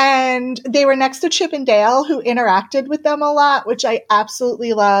 And they were next to Chip and Dale, who interacted with them a lot, which I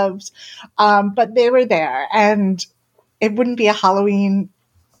absolutely loved. But they were there, and it wouldn't be a Halloween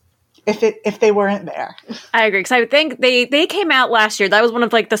if they weren't there. I agree, because I think they came out last year. That was one of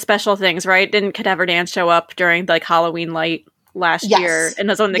the special things, right? Didn't Cadaver Dance show up during Halloween light? last Yes. year, and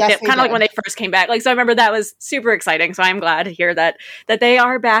that's when Yes, they kind of like did. when they first came back. Like, so I remember that was super exciting. So I'm glad to hear that they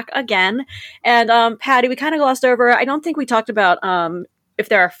are back again. And Patty, we kind of glossed over. I don't think we talked about if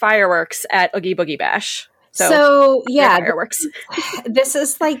there are fireworks at Oogie Boogie Bash. So yeah, fireworks. This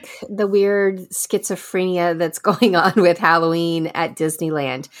is like the weird schizophrenia that's going on with Halloween at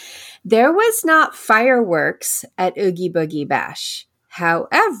Disneyland. There was not fireworks at Oogie Boogie Bash.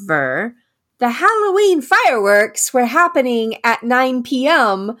 However, the Halloween fireworks were happening at 9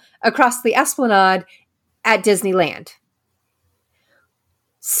 p.m. across the Esplanade at Disneyland.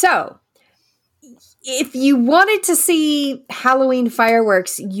 So, if you wanted to see Halloween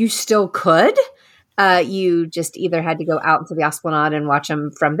fireworks, you still could. You just either had to go out into the Esplanade and watch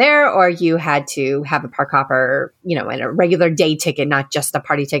them from there, or you had to have a park hopper, and a regular day ticket, not just a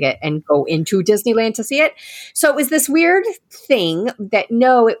party ticket, and go into Disneyland to see it. So it was this weird thing that,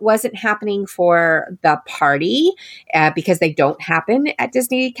 no, it wasn't happening for the party because they don't happen at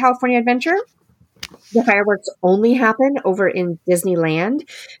Disney California Adventure. The fireworks only happen over in Disneyland.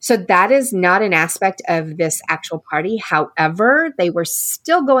 So that is not an aspect of this actual party. However, they were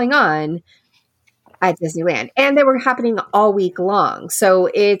still going on at Disneyland, and they were happening all week long. So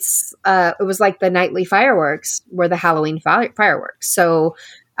it was like the nightly fireworks were the Halloween fireworks. So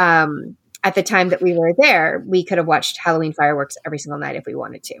at the time that we were there, we could have watched Halloween fireworks every single night if we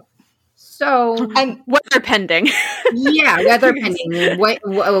wanted to. So, and weather pending. Yeah, weather pending.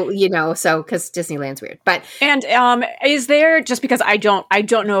 So because Disneyland's weird, but is there, just because I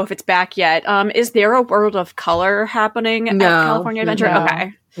don't know if it's back yet? Is there a World of Color happening at California Adventure? No.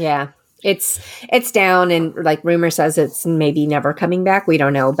 Okay, yeah. It's down, and like rumor says it's maybe never coming back. We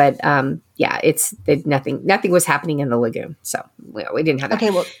don't know, but nothing was happening in the lagoon, so we didn't have that.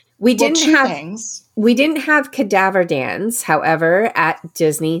 Okay, well, we didn't have things. We didn't have cadaver dans, however, at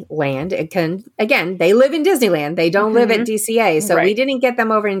Disneyland. Again, they live in Disneyland. They don't live at DCA, so we didn't get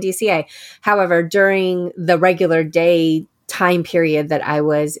them over in DCA. However, during the regular day time period that I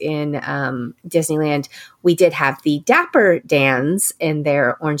was in Disneyland, we did have the Dapper Dans in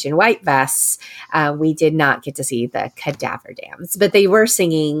their orange and white vests. We did not get to see the Cadaver Dans, but they were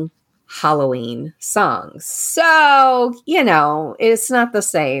singing Halloween songs. So, it's not the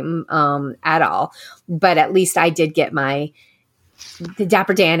same at all. But at least I did get the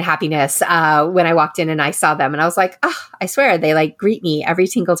Dapper Dan happiness when I walked in and I saw them, and I was like, I swear they like greet me every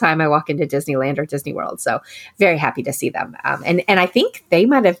single time I walk into Disneyland or Disney World. So very happy to see them. And I think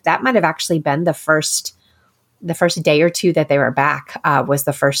that might have actually been the first day or two that they were back, was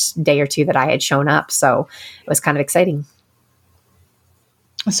the first day or two that I had shown up. So it was kind of exciting.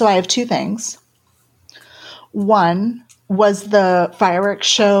 So I have two things. One was the fireworks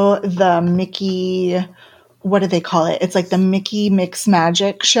show, the Mickey, what do they call it? It's like the Mickey Mix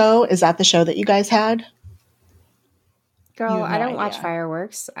Magic show. Is that the show that you guys had? Girl, I don't watch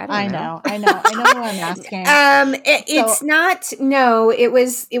fireworks. I know who I'm asking. It's not. No, it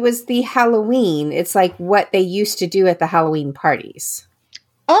was the Halloween. It's like what they used to do at the Halloween parties.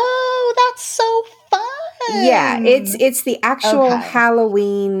 Oh, that's so fun. Yeah, it's the actual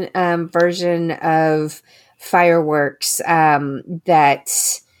Halloween version of fireworks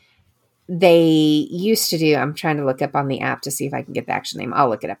that they used to do. I'm trying to look up on the app to see if I can get the actual name. I'll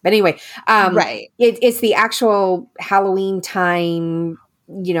look it up. But anyway, it's the actual Halloween time,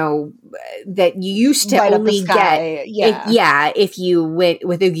 that you used to only get. If you went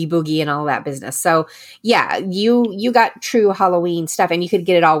with Oogie Boogie and all that business. So yeah, you got true Halloween stuff, and you could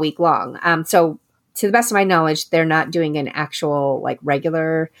get it all week long. So to the best of my knowledge, they're not doing an actual like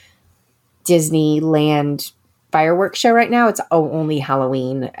regular Disneyland fireworks show right now. It's only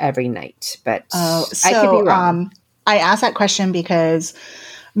Halloween every night, but I could be wrong. I asked that question because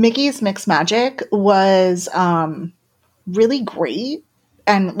Mickey's Mix Magic was really great,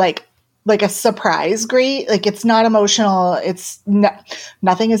 and like a surprise great. Like, it's not emotional. It's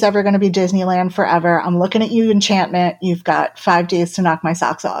nothing is ever going to be Disneyland forever. I'm looking at you, Enchantment. You've got 5 days to knock my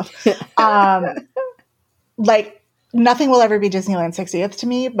socks off. Like, nothing will ever be Disneyland 60th to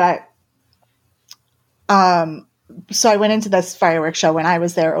me, but so I went into this fireworks show when I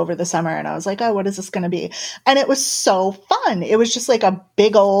was there over the summer, and I was like, oh, what is this going to be? And it was so fun. It was just like a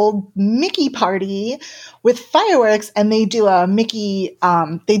big old Mickey party with fireworks, and they do an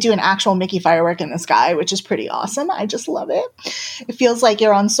actual Mickey firework in the sky, which is pretty awesome. I just love it. It feels like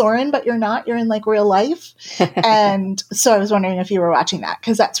you're on Soarin', but you're not. You're in like real life. And so I was wondering if you were watching that,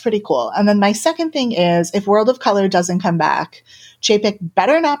 because that's pretty cool. And then my second thing is, if World of Color doesn't come back, Chapek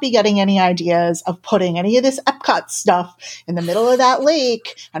better not be getting any ideas of putting any of this Epcot stuff in the middle of that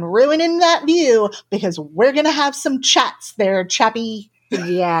lake and ruining that view, because we're going to have some chats there, Chappy.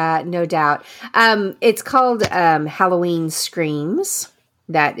 Yeah, no doubt. It's called Halloween Screams.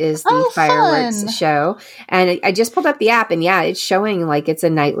 That is the fireworks fun. show. And I just pulled up the app, and yeah, it's showing like it's a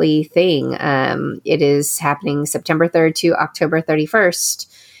nightly thing. It is happening September 3rd to October 31st,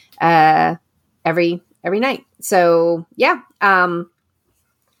 every night. So yeah.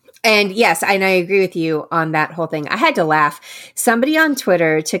 And yes, and I agree with you on that whole thing. I had to laugh. Somebody on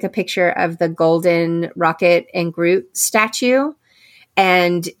Twitter took a picture of the golden Rocket and Groot statue.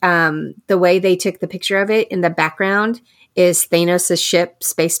 And the way they took the picture of it in the background is Thanos' ship,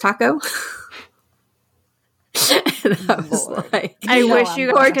 Space Taco. And I was like, I wish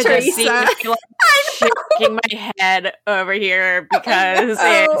you guys could just see me Teresa. like, shaking my head over here because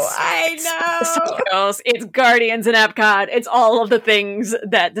I know. it's Guardians and Epcot. It's all of the things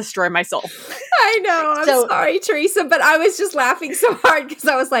that destroy my soul. I know. I'm So- sorry, Teresa, but I was just laughing so hard because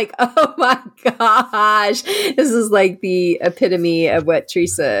I was like, oh my gosh. This is like the epitome of what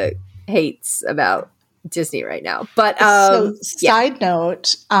Teresa hates about Disney right now. But So, yeah. side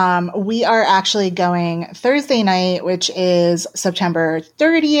note, we are actually going Thursday night, which is September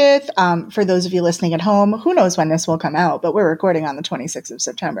 30th. For those of you listening at home, who knows when this will come out, but we're recording on the 26th of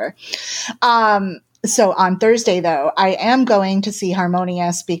September. So on Thursday, though, I am going to see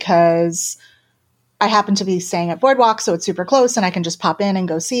Harmonious because I happen to be staying at Boardwalk, so it's super close and I can just pop in and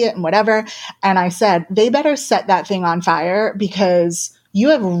go see it and whatever. And I said, they better set that thing on fire because you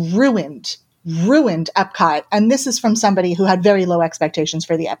have ruined Epcot. And this is from somebody who had very low expectations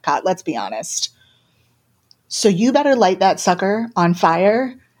for the Epcot, let's be honest. So you better light that sucker on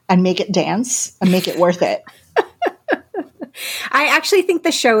fire and make it dance and make it worth it. I actually think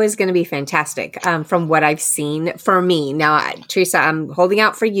the show is going to be fantastic from what I've seen for me. Now, Teresa, I'm holding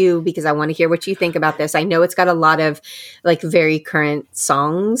out for you because I want to hear what you think about this. I know it's got a lot of like very current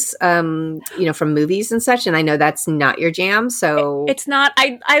songs, from movies and such. And I know that's not your jam. So It's not.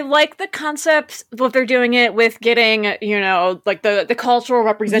 I like the concept what they're doing it with getting, like the cultural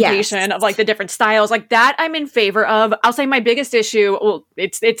representation of like the different styles like that. I'm in favor of. I'll say my biggest issue. Well,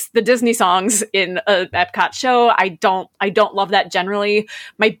 it's the Disney songs in a Epcot show. I don't love that generally.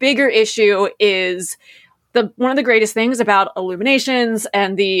 My bigger issue is one of the greatest things about Illuminations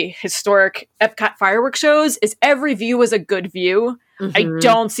and the historic Epcot fireworks shows is every view is a good view. Mhm. I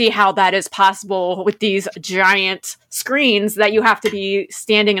don't see how that is possible with these giant screens that you have to be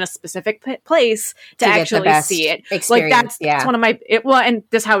standing in a specific place to get the actually best see it. Like experience, that's one of my and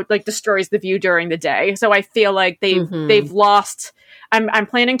this how it like destroys the view during the day. So I feel like Mhm. they've lost. I'm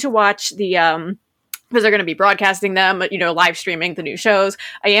planning to watch the because they're going to be broadcasting them, live streaming the new shows.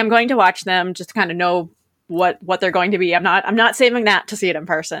 I am going to watch them just to kind of know what they're going to be. I'm not saving that to see it in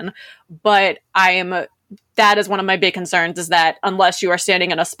person, but that is one of my big concerns is that unless you are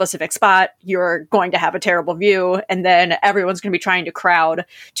standing in a specific spot, you're going to have a terrible view. And then everyone's going to be trying to crowd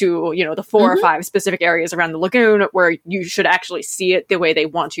to, the 4 or 5 specific areas around the lagoon where you should actually see it the way they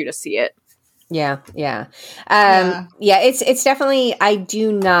want you to see it. Yeah. It's definitely, I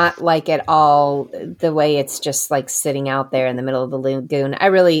do not like at all the way it's just like sitting out there in the middle of the lagoon. I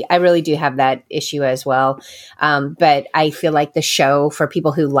really do have that issue as well. But I feel like the show for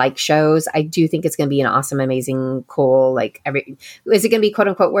people who like shows, I do think it's going to be an awesome, amazing, cool, is it going to be quote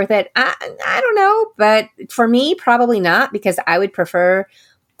unquote worth it? I don't know. But for me, probably not because I would prefer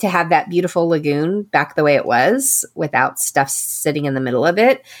to have that beautiful lagoon back the way it was without stuff sitting in the middle of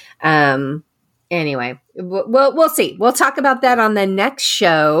it. Anyway, we'll see. We'll talk about that on the next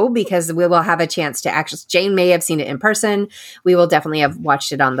show because we will have a chance to actually. Jane may have seen it in person. We will definitely have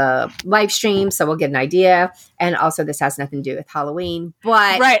watched it on the live stream, so we'll get an idea. And also, this has nothing to do with Halloween,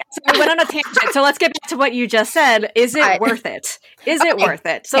 but right. So we went on a tangent. So let's get back to what you just said. Is it worth it? Is it worth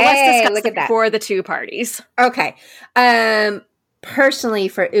it? So let's discuss it for the two parties. Okay. Personally,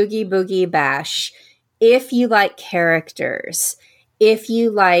 for Oogie Boogie Bash, if you like characters, if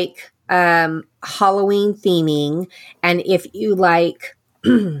you like Halloween theming, and if you like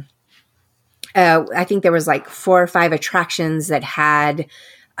I think there was like 4 or 5 attractions that had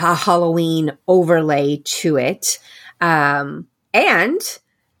a Halloween overlay to it, and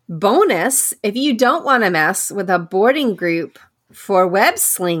bonus, if you don't want to mess with a boarding group for web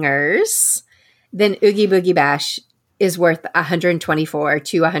slingers, then Oogie Boogie Bash is worth $124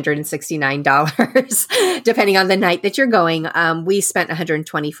 to $169, depending on the night that you're going. We spent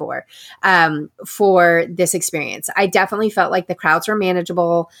 $124 for this experience. I definitely felt like the crowds were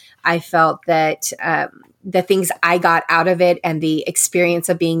manageable. I felt that the things I got out of it and the experience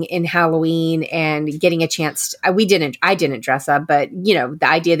of being in Halloween and getting a chance I didn't dress up, but the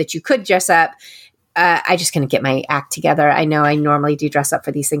idea that you could dress up, I just couldn't get my act together. I know I normally do dress up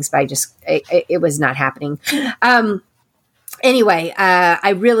for these things, but it was not happening. anyway,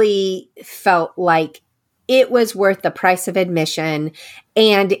 I really felt like it was worth the price of admission,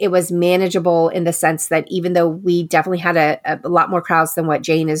 and it was manageable in the sense that even though we definitely had a lot more crowds than what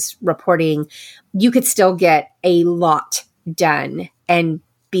Jane is reporting, you could still get a lot done and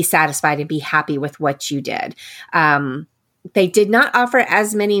be satisfied and be happy with what you did. They did not offer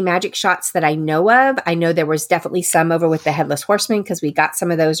as many magic shots that I know of. I know there was definitely some over with the Headless Horseman because we got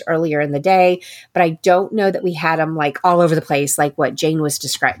some of those earlier in the day, but I don't know that we had them like all over the place like what Jane was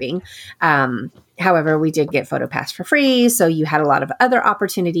describing. However, we did get PhotoPass for free, so you had a lot of other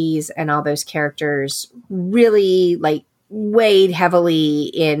opportunities, and all those characters really like weighed heavily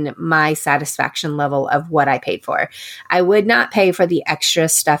in my satisfaction level of what I paid for. I would not pay for the extra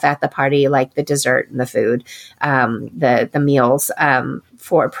stuff at the party, like the dessert and the food, the meals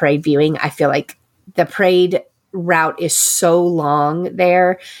for parade viewing. I feel like the parade route is so long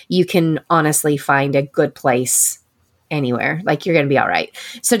there, you can honestly find a good place anywhere. Like you're going to be all right.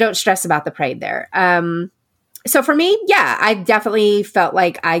 So don't stress about the parade there. So for me, yeah, I definitely felt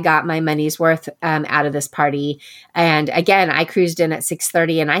like I got my money's worth out of this party. And again, I cruised in at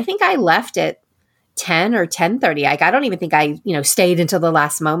 6:30, and I think I left at 10 or 10:30. Like I don't even think I, stayed until the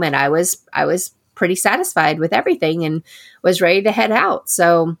last moment. I was pretty satisfied with everything and was ready to head out.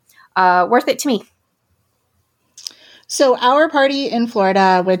 So worth it to me. So our party in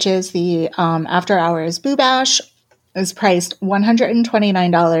Florida, which is the After Hours Boo Bash, is priced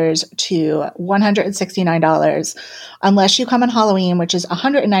 $129 to $169 unless you come on Halloween, which is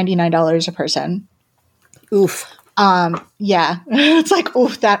 $199 a person. Oof. Yeah, it's like,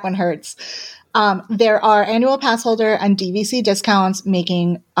 oof, that one hurts. There are annual pass holder and DVC discounts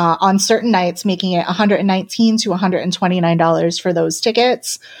making on certain nights, making it $119 to $129 for those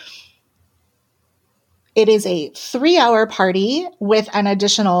tickets. It is a 3-hour party with an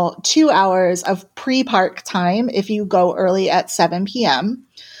additional 2 hours of pre-park time if you go early at 7 p.m.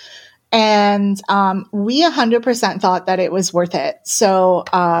 And we 100% thought that it was worth it. So,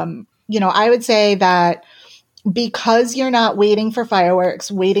 I would say that because you're not waiting for fireworks,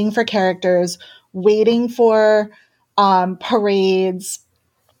 waiting for characters, waiting for parades,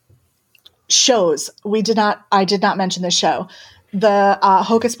 shows. I did not mention the show. The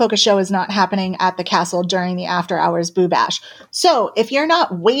Hocus Pocus show is not happening at the castle during the After Hours Boo Bash. So if you're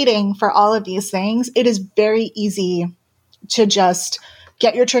not waiting for all of these things, it is very easy to just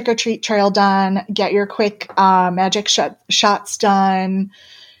get your trick-or-treat trail done, get your quick magic shots done,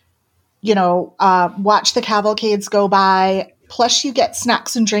 watch the cavalcades go by. Plus you get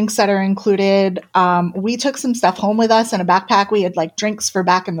snacks and drinks that are included. We took some stuff home with us in a backpack. We had like drinks for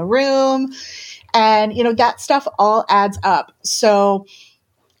back in the room. And, that stuff all adds up. So,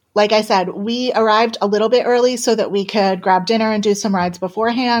 like I said, we arrived a little bit early so that we could grab dinner and do some rides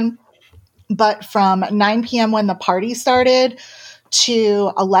beforehand. But from 9 p.m. when the party started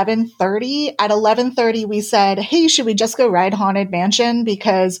to 11:30, at 11:30 we said, hey, should we just go ride Haunted Mansion?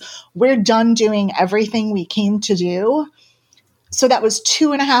 Because we're done doing everything we came to do. So that was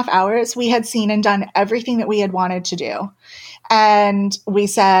 2.5 hours. We had seen and done everything that we had wanted to do. And we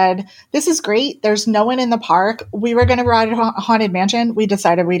said, this is great. There's no one in the park. We were going to ride Haunted Mansion. We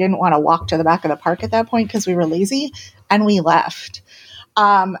decided we didn't want to walk to the back of the park at that point because we were lazy, and we left.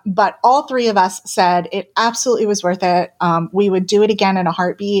 But all three of us said it absolutely was worth it. We would do it again in a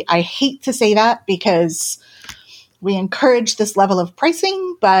heartbeat. I hate to say that because we encourage this level of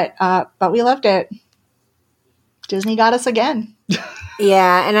pricing, but we loved it. Disney got us again.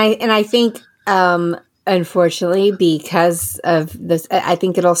 Yeah. And I think, unfortunately, because of this, I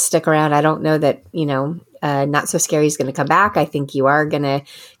think it'll stick around. I don't know that, Not So Scary is going to come back. I think you are going to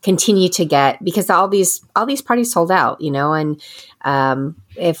continue to get, because all these parties sold out, and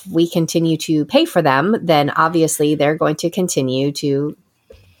if we continue to pay for them, then obviously they're going to continue to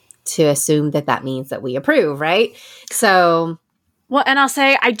assume that means that we approve, right? So, well, and I'll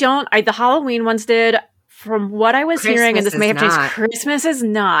say the Halloween ones did. From what I was hearing, and this may have changed, Christmas is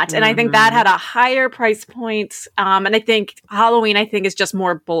not. Mm-hmm. And I think that had a higher price point. And I think Halloween, is just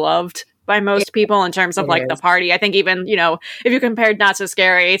more beloved by most people in terms of the party. I think even, if you compared Not So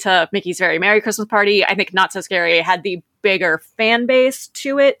Scary to Mickey's Very Merry Christmas Party, I think Not So Scary had the bigger fan base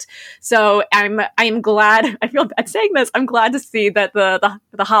to it. So I'm glad, I feel bad saying this, I'm glad to see that the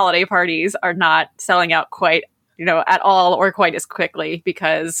holiday parties are not selling out quite at all or quite as quickly,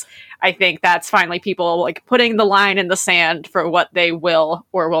 because I think that's finally people putting the line in the sand for what they will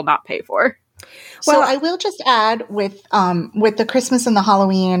or will not pay for. Well, I will just add with the Christmas and the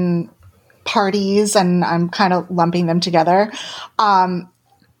Halloween parties, and I'm kind of lumping them together.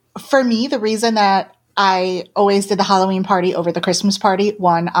 For me, the reason that I always did the Halloween party over the Christmas party,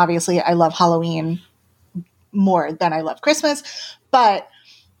 one, obviously I love Halloween more than I love Christmas. But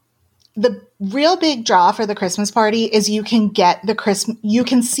the real big draw for the Christmas party is you can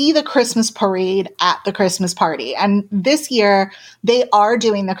see the Christmas parade at the Christmas party. And this year they are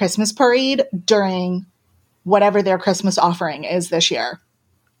doing the Christmas parade during whatever their Christmas offering is this year.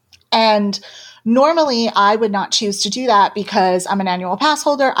 And normally I would not choose to do that because I'm an annual pass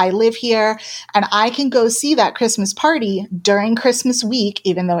holder. I live here and I can go see that Christmas party during Christmas week,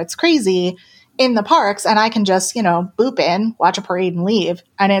 even though it's crazy, in the parks, and I can just, boop in, watch a parade and leave.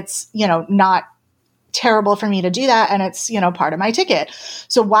 And it's, not terrible for me to do that. And it's, part of my ticket.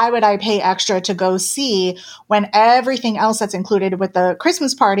 So why would I pay extra to go see when everything else that's included with the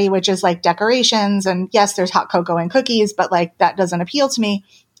Christmas party, which is like decorations and yes, there's hot cocoa and cookies, but like that doesn't appeal to me.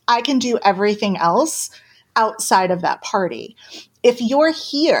 I can do everything else outside of that party. If you're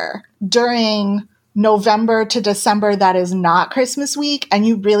here during November to December, that is not Christmas week, and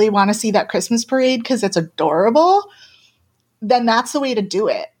you really want to see that Christmas parade because it's adorable, then that's the way to do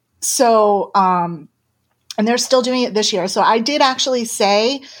it. So, and they're still doing it this year. So I did actually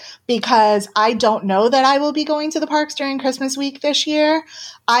say, because I don't know that I will be going to the parks during Christmas week this year,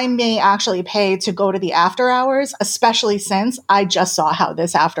 I may actually pay to go to the after hours, especially since I just saw how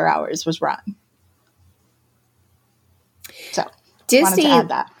this after hours was run. So Disney, wanted to add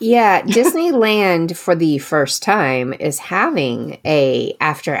that. Yeah, Disneyland for the first time is having a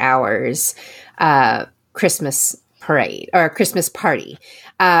after hours Christmas parade or Christmas party.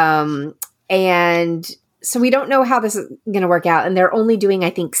 And so we don't know how this is going to work out. And they're only doing,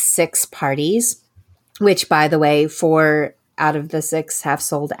 I think, 6 parties, which, by the way, 4 out of the 6 have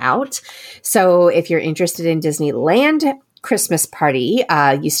sold out. So if you're interested in Disneyland Christmas party,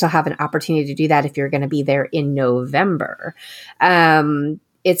 you still have an opportunity to do that if you're going to be there in November.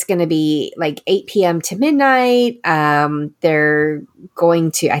 It's going to be like 8 p.m. to midnight. They're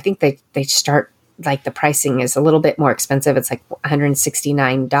going to, I think they start, like the pricing is a little bit more expensive. It's like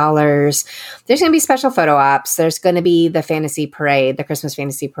 $169. There's going to be special photo ops. There's going to be the fantasy parade, the Christmas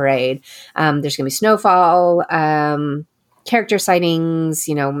fantasy parade. There's going to be snowfall, character sightings,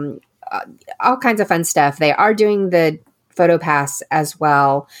 all kinds of fun stuff. They are doing the photo pass as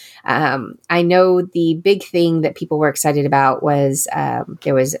well. I know the big thing that people were excited about was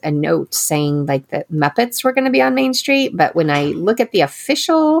there was a note saying like that Muppets were going to be on Main Street. But when I look at the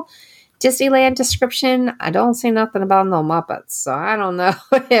official Disneyland description, I don't see nothing about no Muppets. So I don't know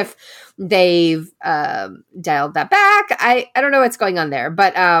if they've dialed that back. I don't know what's going on there.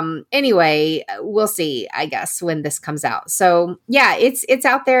 But anyway, we'll see, I guess, when this comes out. So yeah, it's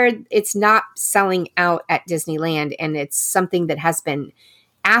out there. It's not selling out at Disneyland. And it's something that has been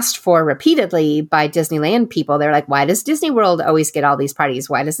asked for repeatedly by Disneyland people. They're like, why does Disney World always get all these parties?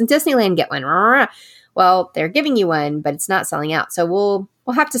 Why doesn't Disneyland get one? Well, they're giving you one, but it's not selling out. So we'll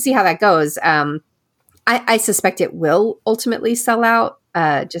have to see how that goes. I suspect it will ultimately sell out,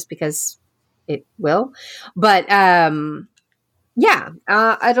 just because it will. But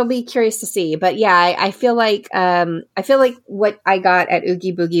it'll be curious to see. But yeah, I feel like what I got at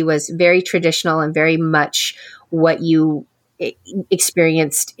Oogie Boogie was very traditional and very much what you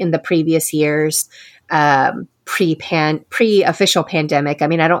experienced in the previous years. Pre-official pandemic. I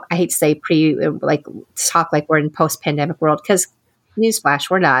mean, I hate to say talk like we're in post-pandemic world, because newsflash,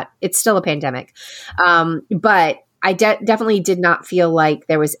 we're not. It's still a pandemic. But I definitely did not feel like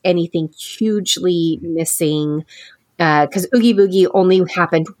there was anything hugely missing, because Oogie Boogie only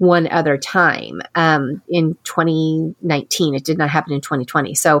happened one other time in 2019. It did not happen in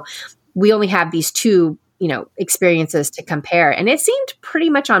 2020. So we only have these 2 experiences to compare. And it seemed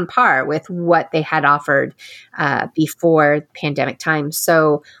pretty much on par with what they had offered before pandemic times.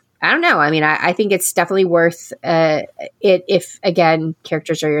 So I don't know. I mean, I think it's definitely worth it if, again,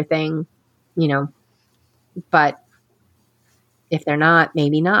 characters are your thing, but if they're not,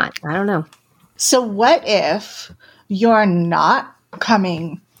 maybe not. I don't know. So what if you're not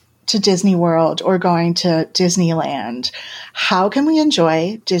coming to Disney World or going to Disneyland? How can we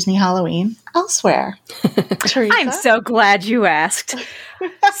enjoy Disney Halloween elsewhere? Teresa? I'm so glad you asked.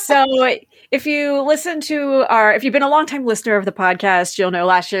 So if you've been a longtime listener of the podcast, you'll know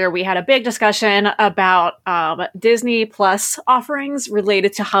last year we had a big discussion about Disney Plus offerings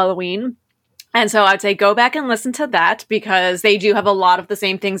related to Halloween. And so I'd say go back and listen to that, because they do have a lot of the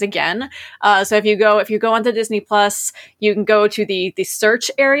same things again. So if you go onto Disney Plus, you can go to the search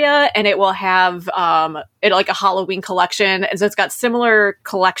area, and it will have like a Halloween collection. And so it's got similar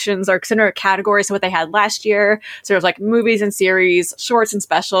collections or similar categories to what they had last year. So there's like movies and series, shorts and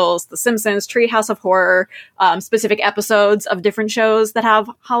specials, The Simpsons, Treehouse of Horror, specific episodes of different shows that have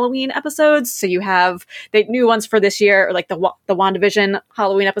Halloween episodes. So you have the new ones for this year, like the WandaVision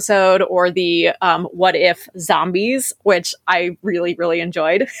Halloween episode, or the What If Zombies, which I really, really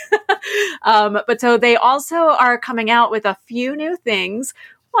enjoyed. But so they also are coming out with a few new things,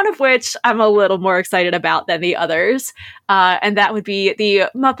 one of which I'm a little more excited about than the others. And that would be the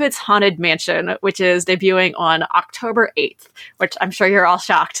Muppets Haunted Mansion, which is debuting on October 8th, which I'm sure you're all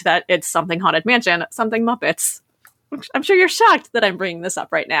shocked that it's something Haunted Mansion, something Muppets. I'm sure you're shocked that I'm bringing this up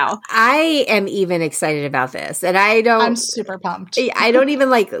right now. I am even excited about this. And I'm super pumped. I don't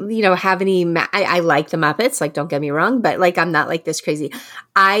even have any, I like the Muppets, like, don't get me wrong, but like, I'm not like this crazy.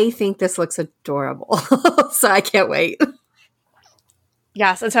 I think this looks adorable. So I can't wait.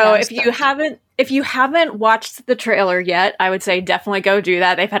 Yes, and so if you haven't watched the trailer yet, I would say definitely go do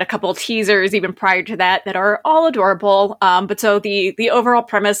that. They've had a couple teasers even prior to that are all adorable. But so the overall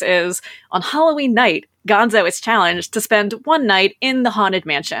premise is, on Halloween night, Gonzo is challenged to spend one night in the Haunted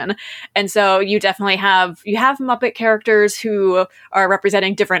Mansion. And so you definitely have Muppet characters who are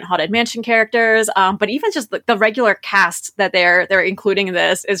representing different Haunted Mansion characters. But even just the regular cast that they're including in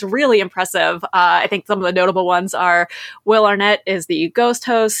this is really impressive. I think some of the notable ones are Will Arnett is the ghost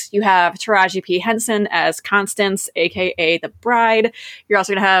host. You have Taraji P. Henson as Constance, aka the bride. You're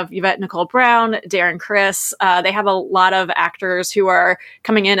also going to have Yvette Nicole Brown, Darren Criss. They have a lot of actors who are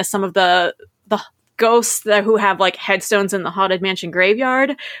coming in as some of the ghosts who have like headstones in the Haunted Mansion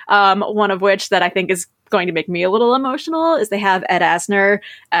graveyard. One of which that I think is going to make me a little emotional is they have Ed Asner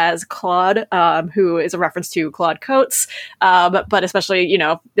as Claude, who is a reference to Claude Coates. But especially,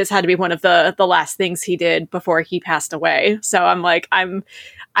 this had to be one of the last things he did before he passed away. So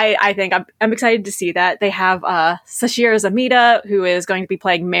I think I'm excited to see that. They have Sashir Zamita, who is going to be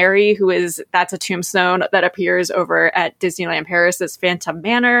playing Mary, that's a tombstone that appears over at Disneyland Paris as Phantom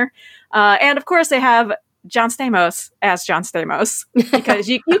Manor. And of course they have John Stamos as John Stamos, because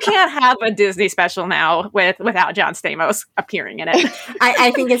you can't have a Disney special now without John Stamos appearing in it.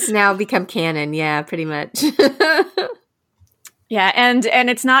 I think it's now become canon. Yeah, pretty much. Yeah, and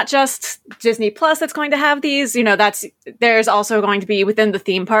it's not just Disney Plus that's going to have these. There's also going to be within the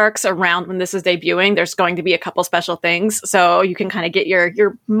theme parks around when this is debuting. There's going to be a couple special things, so you can kind of get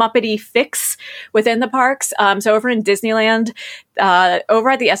your Muppety fix within the parks. So over in Disneyland, over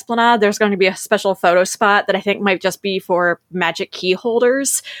at the Esplanade, there's going to be a special photo spot that I think might just be for magic key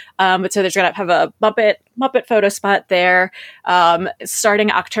holders. But so there's going to have a Muppet photo spot there. Starting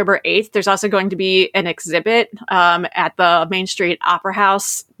October 8th, there's also going to be an exhibit at the Main Street Opera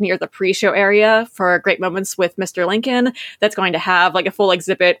House near the pre-show area for Great Moments with Mr. Lincoln. That's going to have like a full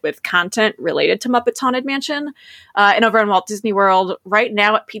exhibit with content related to Muppets Haunted Mansion. And over in Walt Disney World, right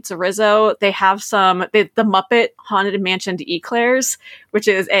now at Pizza Rizzo, they have the Muppet Haunted Mansion Eclairs, which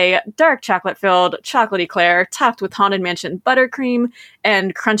is a dark chocolate-filled chocolate eclair topped with Haunted Mansion buttercream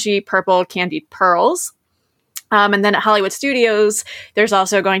and crunchy purple candied pearls. And then at Hollywood Studios, there's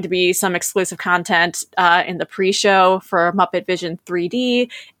also going to be some exclusive content in the pre-show for Muppet Vision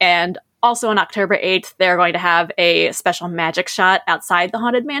 3D. And also on October 8th, they're going to have a special magic shot outside the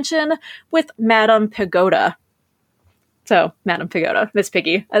Haunted Mansion with Madame Pagoda. So, Madame Pagoda, Miss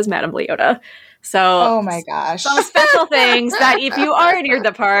Piggy as Madame Leota. So, oh my gosh. Some special things that if you are near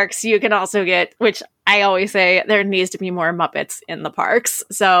the parks, you can also get, which I always say there needs to be more Muppets in the parks.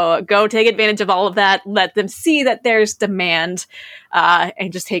 So go take advantage of all of that. Let them see that there's demand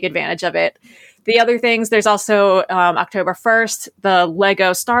and just take advantage of it. The other things, there's also October 1st, the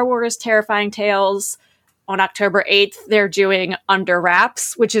Lego Star Wars Terrifying Tales. On October 8th, they're doing Under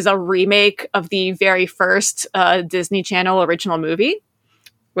Wraps, which is a remake of the very first Disney Channel original movie,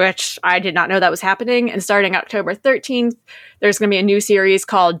 which I did not know that was happening. And starting October 13th, there's going to be a new series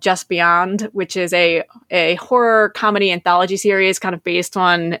called Just Beyond, which is a horror comedy anthology series kind of based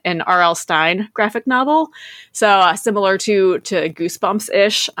on an R.L. Stine graphic novel. So similar to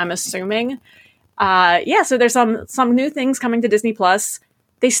Goosebumps-ish, I'm assuming. So there's some new things coming to Disney Plus.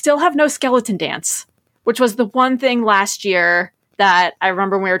 They still have no Skeleton Dance, which was the one thing last year that I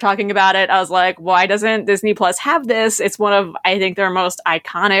remember when we were talking about it. I was like, why doesn't Disney Plus have this? It's one of, I think, their most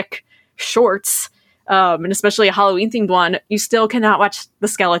iconic shorts, and especially a Halloween-themed one. You still cannot watch the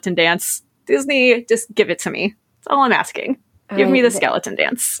Skeleton Dance. Disney, just give it to me. That's all I'm asking. Give me the Skeleton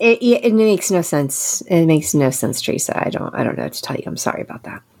Dance. It makes no sense. It makes no sense, Teresa. I don't know what to tell you. I'm sorry about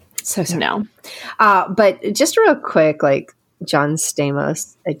that. So sorry. No. But just real quick, like John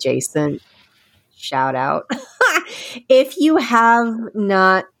Stamos adjacent shout out. If you have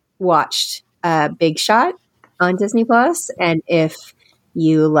not watched Big Shot on Disney Plus, and if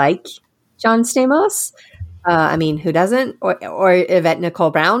you like John Stamos, who doesn't? Or Yvette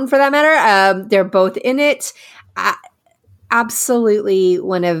Nicole Brown, for that matter. They're both in it. Absolutely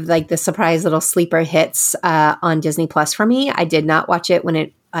one of like the surprise little sleeper hits on Disney Plus for me. I did not watch it when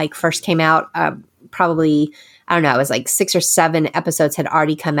it like first came out. Probably, I don't know, it was like 6 or 7 episodes had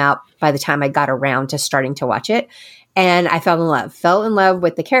already come out by the time I got around to starting to watch it. And I fell in love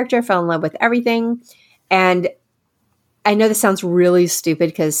with the character, fell in love with everything. And I know this sounds really stupid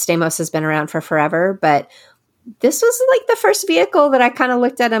because Stamos has been around for forever, but this was like the first vehicle that I kind of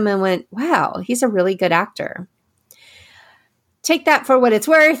looked at him and went, wow, he's a really good actor. Take that for what it's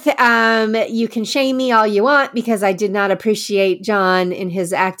worth. You can shame me all you want because I did not appreciate John in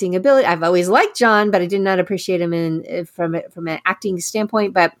his acting ability. I've always liked John, but I did not appreciate him from an acting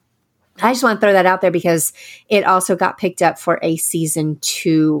standpoint. But I just want to throw that out there because it also got picked up for a season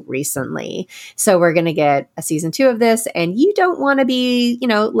 2 recently. So we're going to get a season 2 of this, and you don't want to be,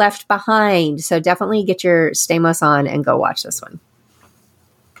 left behind. So definitely get your Stamos on and go watch this one.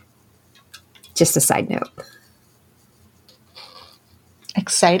 Just a side note.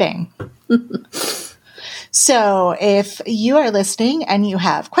 Exciting. So if you are listening and you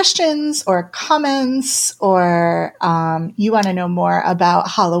have questions or comments or you want to know more about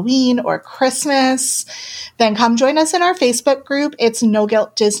Halloween or Christmas, then come join us in our Facebook group. It's No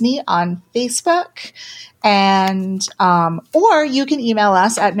Guilt Disney on Facebook. And or you can email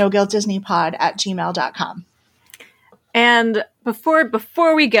us at noguiltdisneypod@gmail.com. And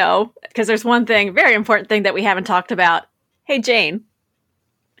before we go, because there's one thing, very important thing that we haven't talked about. Hey, Jane.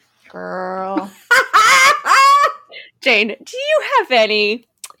 Girl. Jane, do you have any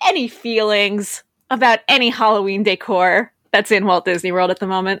feelings about any Halloween decor that's in Walt Disney World at the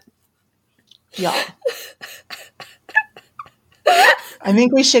moment? Y'all. I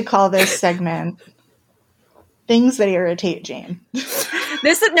think we should call this segment Things That Irritate Jane.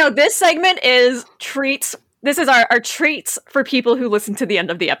 This segment is treats. This is our treats for people who listen to the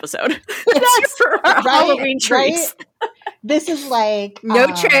end of the episode. That's for our Halloween treats. Right? This is like no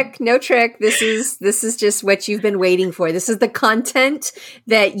trick. This is just what you've been waiting for. This is the content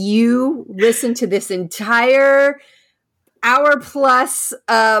that you listen to this entire hour plus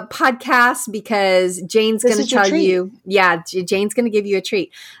podcast because Jane's going to tell you. Yeah, Jane's going to give you a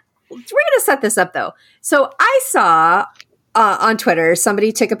treat. We're going to set this up though. So I saw on Twitter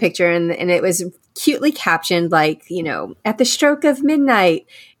somebody took a picture and it was cutely captioned like, at the stroke of midnight,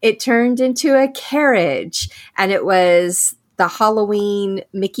 it turned into a carriage, and it was the Halloween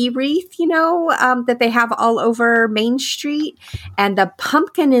Mickey wreath, that they have all over Main Street. And the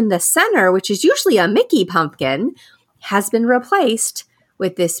pumpkin in the center, which is usually a Mickey pumpkin, has been replaced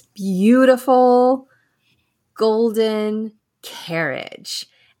with this beautiful golden carriage.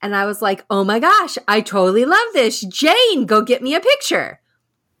 And I was like, oh my gosh, I totally love this. Jane, go get me a picture.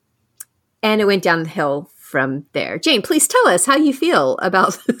 And it went downhill from there. Jane, please tell us how you feel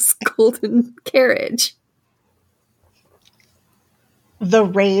about this golden carriage. The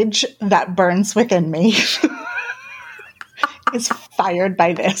rage that burns within me is fired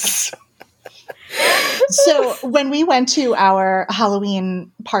by this. So when we went to our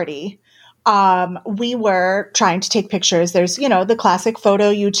Halloween party, we were trying to take pictures. There's, the classic photo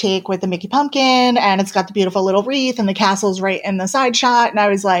you take with the Mickey pumpkin, and it's got the beautiful little wreath, and the castle's right in the side shot. And I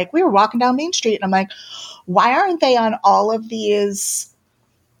was like, we were walking down Main Street, and I'm like, why aren't they on all of these,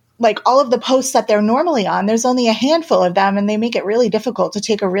 like all of the posts that they're normally on? There's only a handful of them, and they make it really difficult to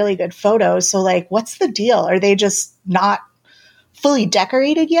take a really good photo. So like, what's the deal? Are they just not fully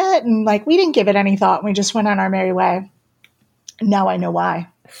decorated yet? And like, we didn't give it any thought. We just went on our merry way. Now I know why.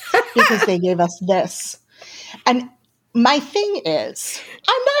 Because they gave us this. And my thing is,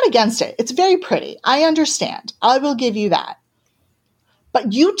 I'm not against it. It's very pretty. I understand. I will give you that.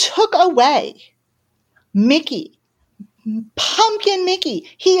 But you took away Mickey, Pumpkin Mickey.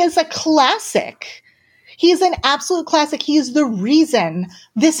 He is a classic. He is an absolute classic. He is the reason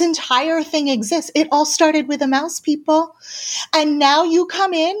this entire thing exists. It all started with a mouse, people. And now you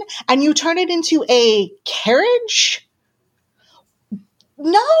come in and you turn it into a carriage?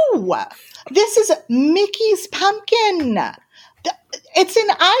 No, this is Mickey's pumpkin. It's an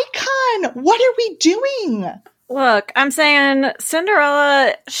icon. What are we doing? Look, I'm saying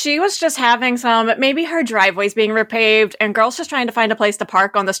Cinderella, she was just having maybe her driveway's being repaved and girl's just trying to find a place to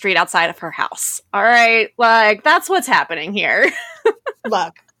park on the street outside of her house. All right, like that's what's happening here.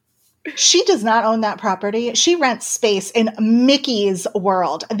 Look. She does not own that property. She rents space in Mickey's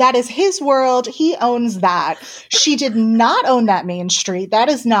world. That is his world. He owns that. She did not own that Main Street. That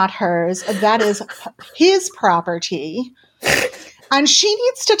is not hers. That is his property. And she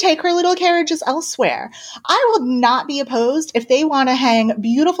needs to take her little carriages elsewhere. I would not be opposed if they want to hang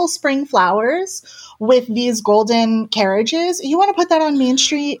beautiful spring flowers with these golden carriages. You want to put that on Main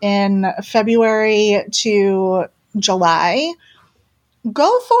Street in February to July?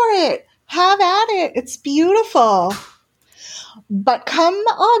 Go for it. Have at it. It's beautiful. But come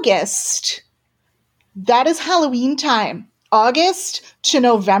August, that is Halloween time. August to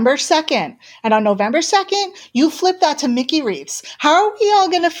November 2nd. And on November 2nd, you flip that to Mickey wreaths. How are we all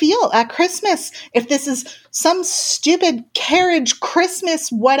going to feel at Christmas if this is some stupid carriage Christmas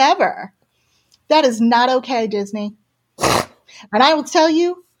whatever? That is not okay, Disney. And I will tell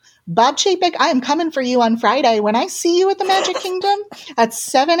you, Bob Chapek, I am coming for you on Friday. When I see you at the Magic Kingdom at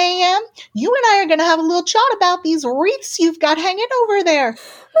 7 a.m., you and I are going to have a little chat about these wreaths you've got hanging over there.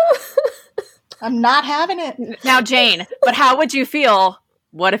 I'm not having it. Now, Jane, but how would you feel?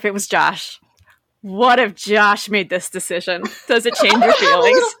 What if it was Josh? What if Josh made this decision? Does it change your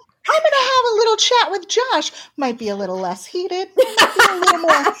feelings? I'm going to have a little chat with Josh. Might be a little less heated. Might be a little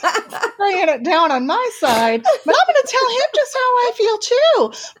more bringing it down on my side. But I'm going to tell him just how I feel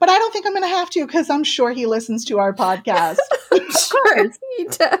too. But I don't think I'm going to have to because I'm sure he listens to our podcast. Sure, he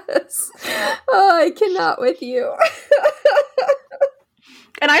does. Oh, I cannot with you.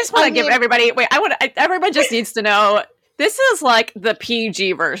 And I just want to give everybody, everyone just needs to know, this is like the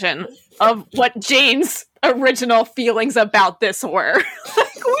PG version of what Jane's original feelings about this were.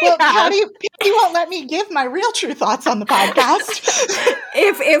 Patty won't let me give my real true thoughts on the podcast.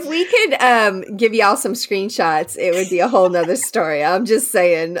 If we could give y'all some screenshots, it would be a whole nother story. I'm just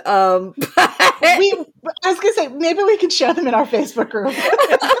saying. I was going to say, maybe we could share them in our Facebook group.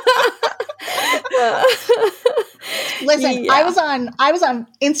 Listen, yeah. I was on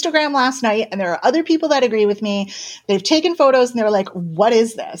Instagram last night, and there are other people that agree with me. They've taken photos, and they're like, "What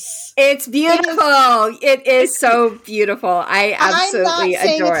is this?" It's beautiful. It is so beautiful. I absolutely adore it. I'm not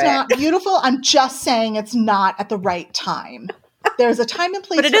saying it's not beautiful. I'm just saying it's not at the right time. There's a time and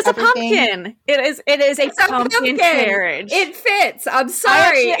place. But it is everything. A pumpkin. It is a pumpkin carriage. It fits. I'm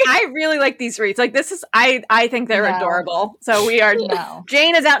sorry. I really like these wreaths. Like this is I think they're adorable. So we are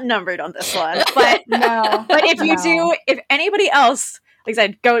Jane is outnumbered on this one. But but if anybody else, like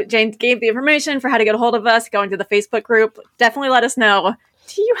I said, Jane gave the information for how to get a hold of us, going to the Facebook group. Definitely let us know.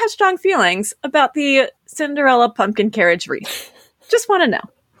 Do you have strong feelings about the Cinderella pumpkin carriage wreath? Just want to know.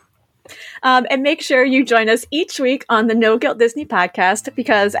 And make sure you join us each week on the No Guilt Disney podcast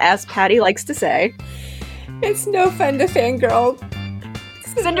because, as Patty likes to say, it's no fun to fangirl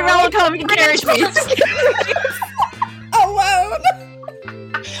Cinderella pumpkin carriage wreaths. Alone.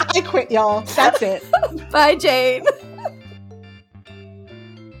 I quit, y'all. That's it. Bye, Jane.